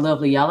looking all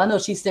lovely, y'all. I know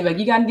she's sitting back.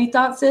 You got any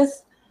thoughts,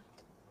 sis?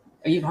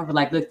 Are you probably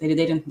like, look, they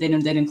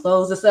didn't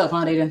close this up,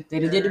 huh? They did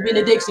the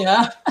benediction,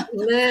 huh?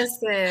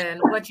 Listen,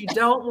 what you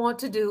don't want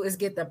to do is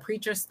get the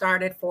preacher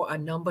started for a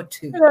number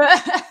 2.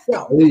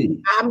 So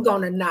I'm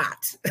gonna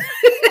not.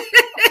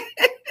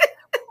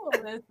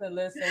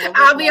 Listen.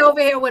 I'll be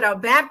over here with a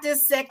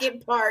Baptist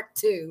second part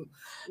 2.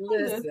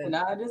 Listen,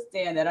 I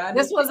understand that.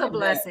 This was a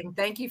blessing.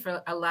 Thank you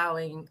for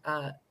allowing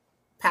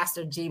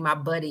Pastor G, my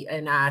buddy,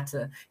 and I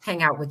to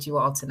hang out with you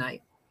all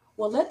tonight.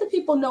 Well, let the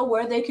people know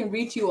where they can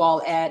reach you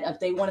all at if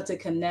they wanted to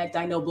connect.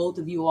 I know both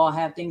of you all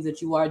have things that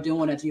you are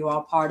doing that you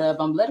are part of.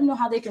 Let them know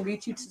how they can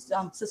reach you,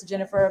 Sister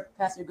Jennifer,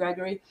 Pastor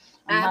Gregory,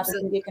 and how they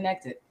can get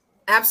connected.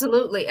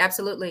 Absolutely.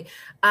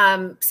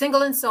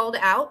 Single and Sold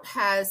Out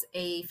has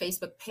a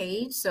Facebook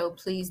page, so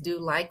please do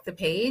like the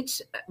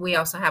page. We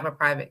also have a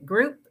private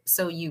group,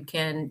 so you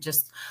can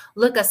just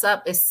look us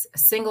up. It's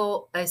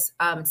Single and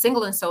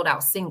Sold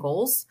Out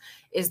Singles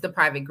is the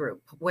private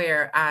group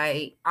where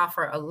I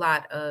offer a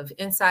lot of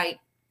insight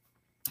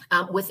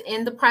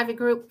within the private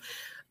group.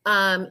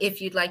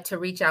 If you'd like to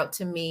reach out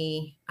to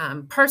me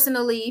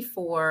personally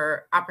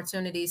for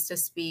opportunities to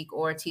speak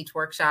or teach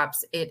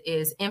workshops, it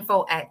is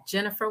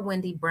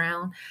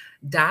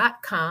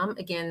info@jenniferwendybrown.com.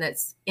 Again,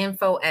 that's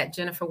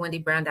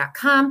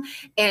info@jenniferwendybrown.com.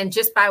 And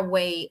just by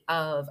way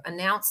of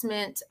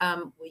announcement,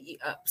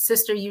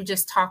 sister, you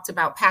just talked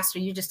about, pastor,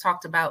 you just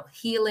talked about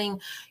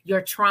healing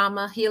your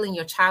trauma, healing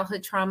your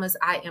childhood traumas.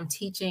 I am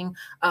teaching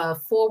a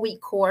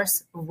 4-week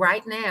course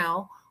right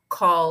now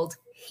called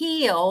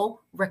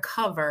Heal,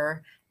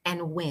 Recover,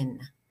 and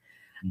Win.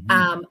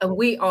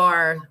 We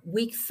are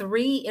week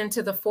 3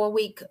 into the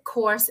 4-week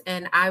course,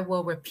 and I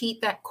will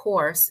repeat that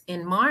course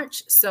in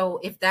March.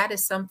 So if that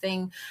is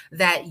something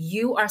that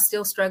you are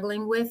still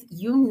struggling with,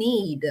 you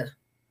need,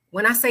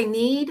 when I say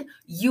need,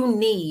 you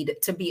need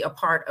to be a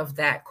part of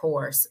that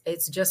course.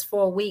 It's just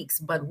 4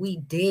 weeks, but we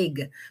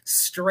dig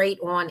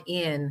straight on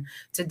in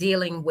to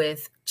dealing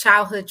with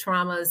childhood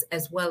traumas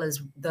as well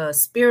as the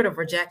spirit of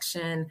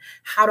rejection,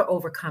 how to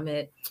overcome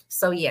it.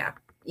 So yeah,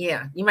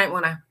 you might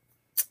want to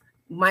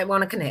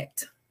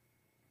connect.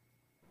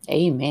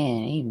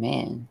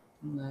 Amen.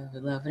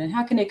 Love it. And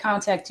how can they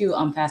contact you,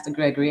 Pastor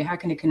Gregory? How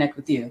can they connect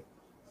with you?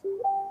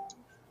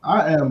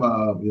 I am,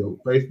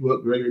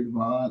 Facebook, Gregory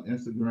Devon,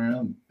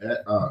 Instagram,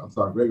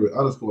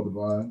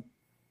 Gregory_Devon,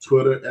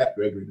 Twitter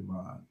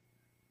 @GregoryDevon.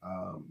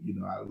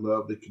 I'd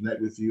love to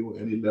connect with you on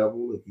any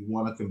level. If you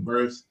want to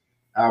converse,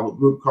 I have a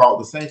group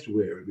called The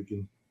Sanctuary. We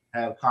can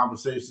have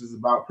conversations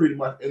about pretty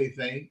much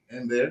anything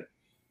in there.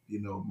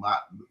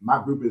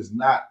 My group is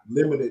not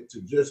limited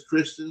to just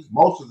Christians.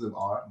 Most of them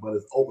are, but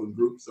it's open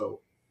group.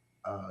 So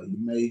you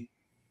may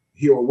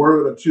hear a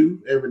word or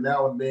two every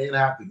now and then. I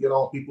have to get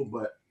on people,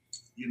 but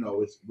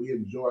we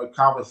enjoy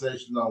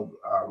conversation on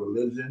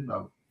religion,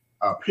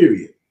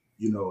 period.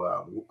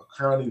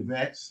 Current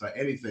events,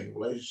 anything,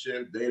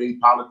 relationship, dating,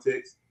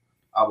 politics.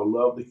 I would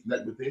love to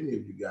connect with any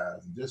of you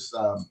guys. Just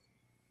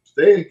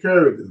stay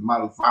encouraged is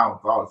my final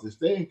thought. Just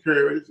stay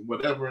encouraged,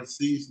 whatever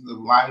season of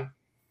life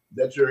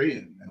that you're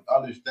in, and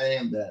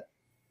understand that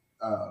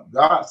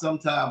God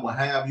sometimes will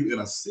have you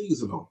in a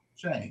seasonal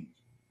change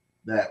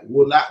that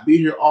will not be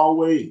here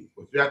always,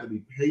 but you have to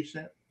be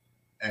patient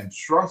and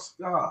trust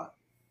God.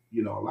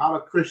 A lot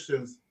of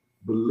Christians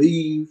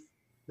believe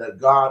that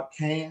God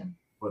can,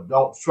 but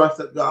don't trust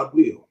that God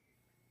will.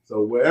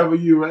 So wherever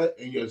you're at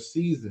in your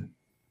season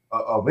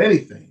of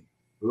anything,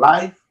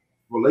 life,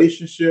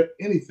 relationship,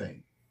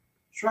 anything,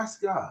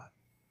 trust God.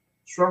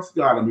 Trust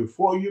God. And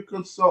before you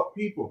consult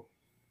people,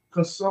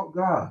 consult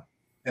God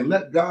and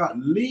let God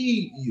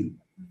lead you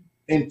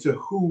into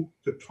who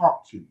to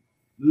talk to,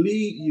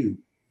 lead you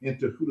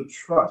into who to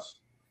trust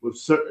with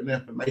certain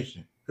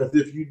information. Because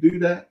if you do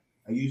that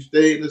and you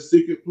stay in the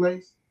secret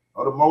place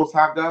of the Most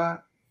High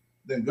God,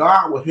 then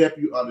God will help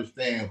you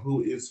understand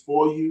who is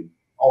for you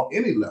on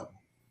any level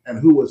and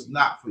who is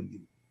not for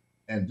you.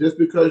 And just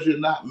because you're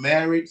not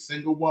married,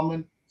 single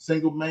woman,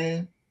 single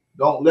man,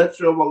 don't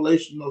let your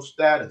relational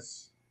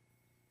status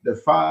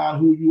define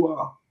who you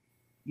are.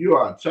 You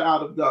are a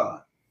child of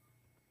God,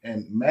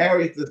 and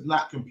marriage does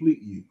not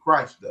complete you.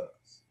 Christ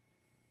does.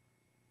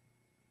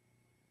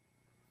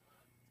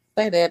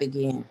 Say that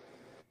again.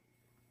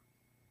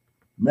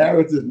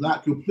 Marriage does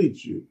not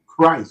complete you.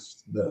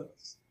 Christ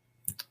does.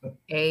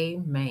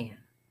 Amen.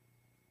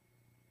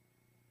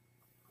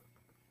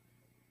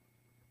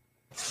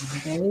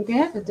 There you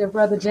go, dear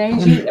brother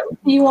James.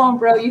 You on,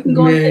 bro? You can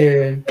go.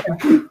 Man,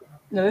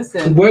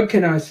 listen. what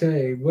can I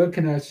say? What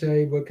can I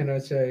say? What can I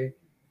say?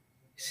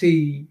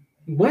 See,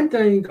 one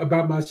thing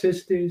about my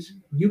sisters,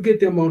 you get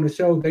them on the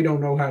show, they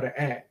don't know how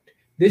to act.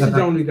 This is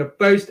only the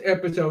first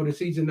episode of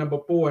season number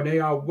 4, and they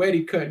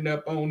already cutting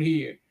up on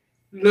here.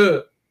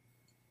 Look,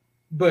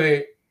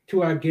 but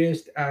to our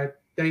guests, I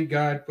thank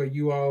God for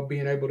you all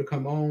being able to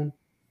come on.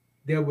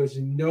 There was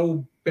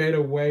no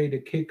better way to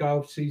kick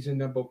off season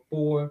number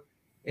 4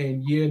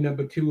 and year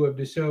number 2 of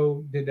the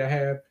show than to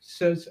have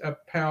such a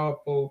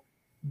powerful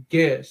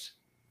guest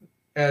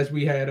as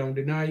we had on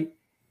tonight.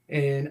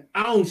 And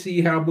I don't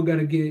see how we're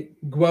going to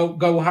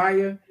go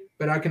higher,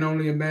 but I can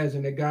only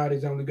imagine that God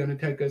is only going to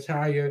take us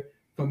higher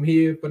from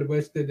here for the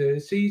rest of the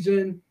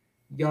season.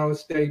 Y'all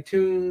stay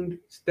tuned,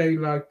 stay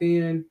locked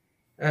in.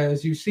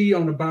 As you see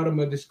on the bottom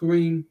of the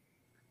screen,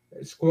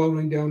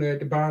 scrolling down there at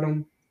the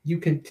bottom, you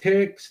can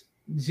text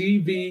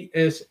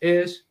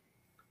GVSS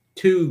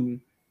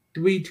to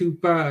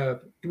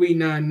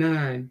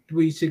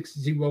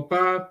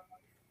 325-399-3605.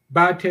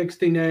 By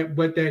texting that,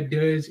 what that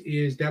does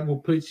is that will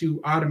put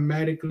you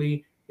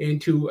automatically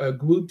into a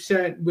group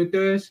chat with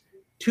us,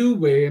 to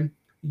where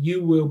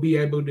you will be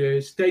able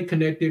to stay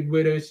connected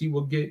with us. You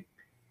will be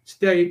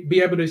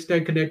able to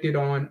stay connected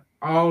on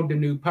all the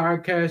new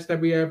podcasts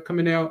that we have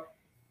coming out,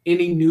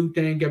 any new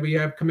thing that we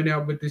have coming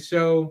out with the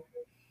show,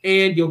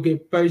 and you'll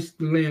get first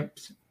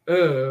glimpse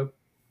of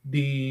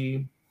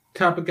the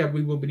topic that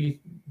we will be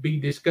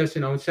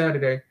discussing on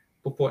Saturday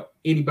before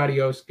anybody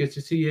else gets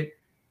to see it,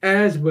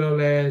 as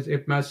well as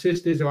if my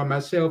sisters or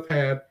myself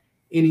have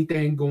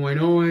anything going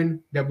on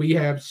that we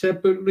have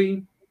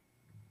separately,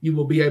 you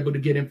will be able to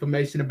get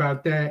information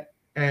about that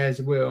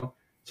as well.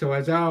 So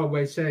as I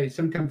always say,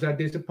 sometimes our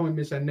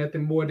disappointments are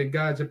nothing more than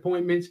God's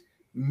appointments,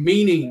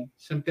 meaning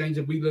some things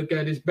that we look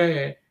at as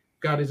bad,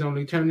 God is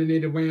only turning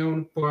it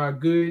around for our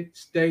good.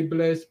 Stay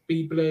blessed,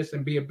 be blessed,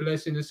 and be a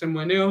blessing to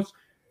someone else.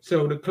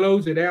 So to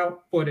close it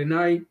out for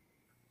tonight,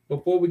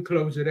 before we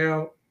close it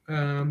out,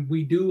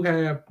 we do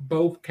have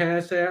both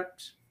Cash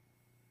Apps.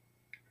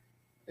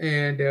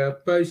 And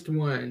first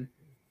one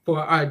for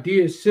our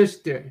dear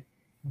sister,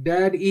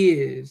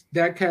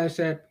 that Cash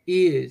App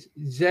is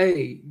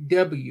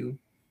JWJ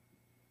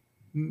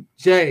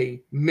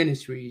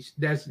Ministries.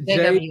 That's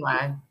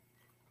JWI.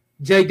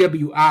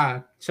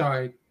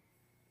 Sorry.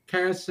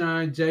 Cash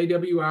sign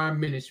JWI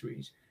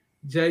Ministries.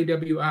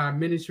 JWI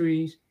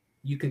Ministries.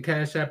 You can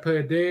Cash App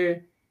her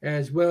there,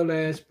 as well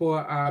as for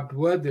our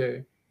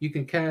brother. You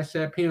can Cash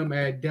App him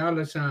at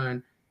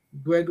 $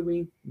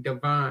 Gregory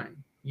Divine.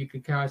 You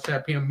can Cash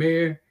App him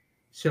there.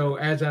 So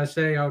as I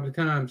say all the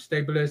time,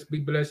 stay blessed, be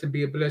blessed, and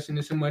be a blessing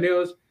to someone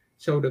else.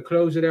 So to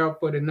close it out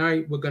for the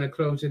night, we're going to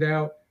close it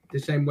out the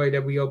same way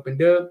that we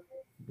opened up,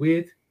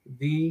 with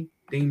the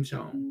theme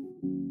song.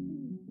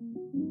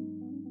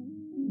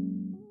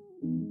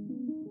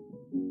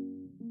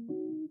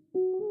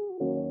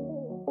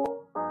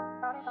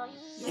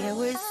 Yeah,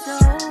 we're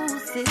soul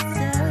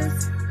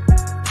sisters.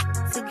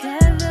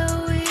 Together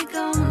we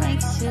gon'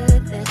 make sure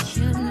that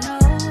you know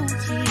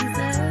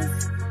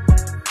Jesus.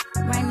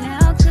 Right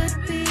now could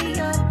be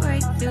your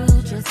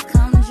breakthrough. Just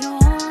come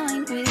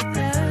join with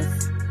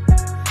us.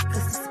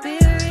 'Cause the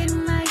Spirit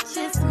might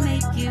just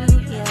make you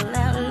yell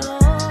out,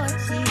 Lord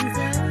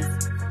Jesus.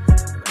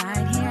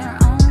 Right here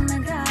on the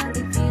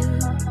Godly View.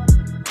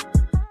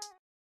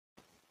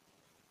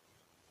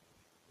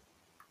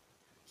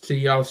 See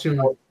y'all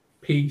soon.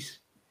 Peace.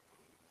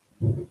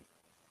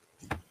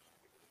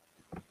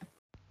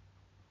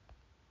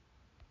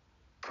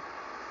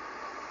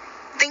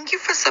 Thank you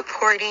for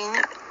supporting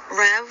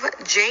Rev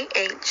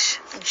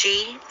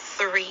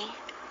JHG3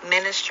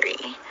 Ministry,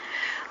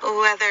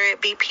 whether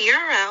it be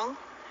PRL,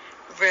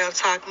 Real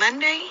Talk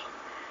Monday,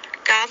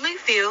 Godly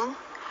View,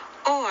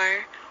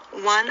 or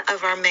one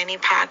of our many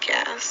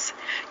podcasts.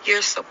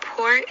 Your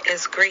support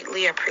is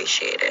greatly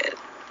appreciated.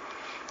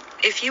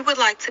 If you would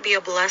like to be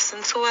a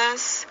blessing to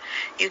us,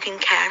 you can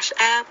Cash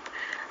App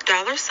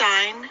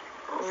 $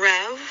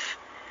 Rev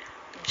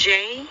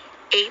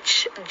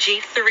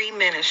JHG3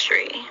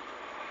 Ministry.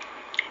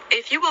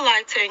 If you would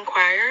like to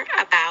inquire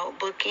about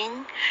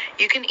booking,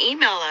 you can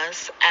email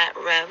us at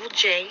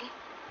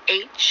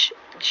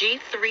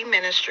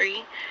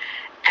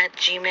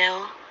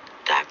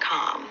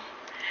revjhg3ministry@gmail.com.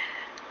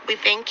 We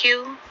thank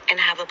you and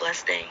have a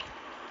blessed day.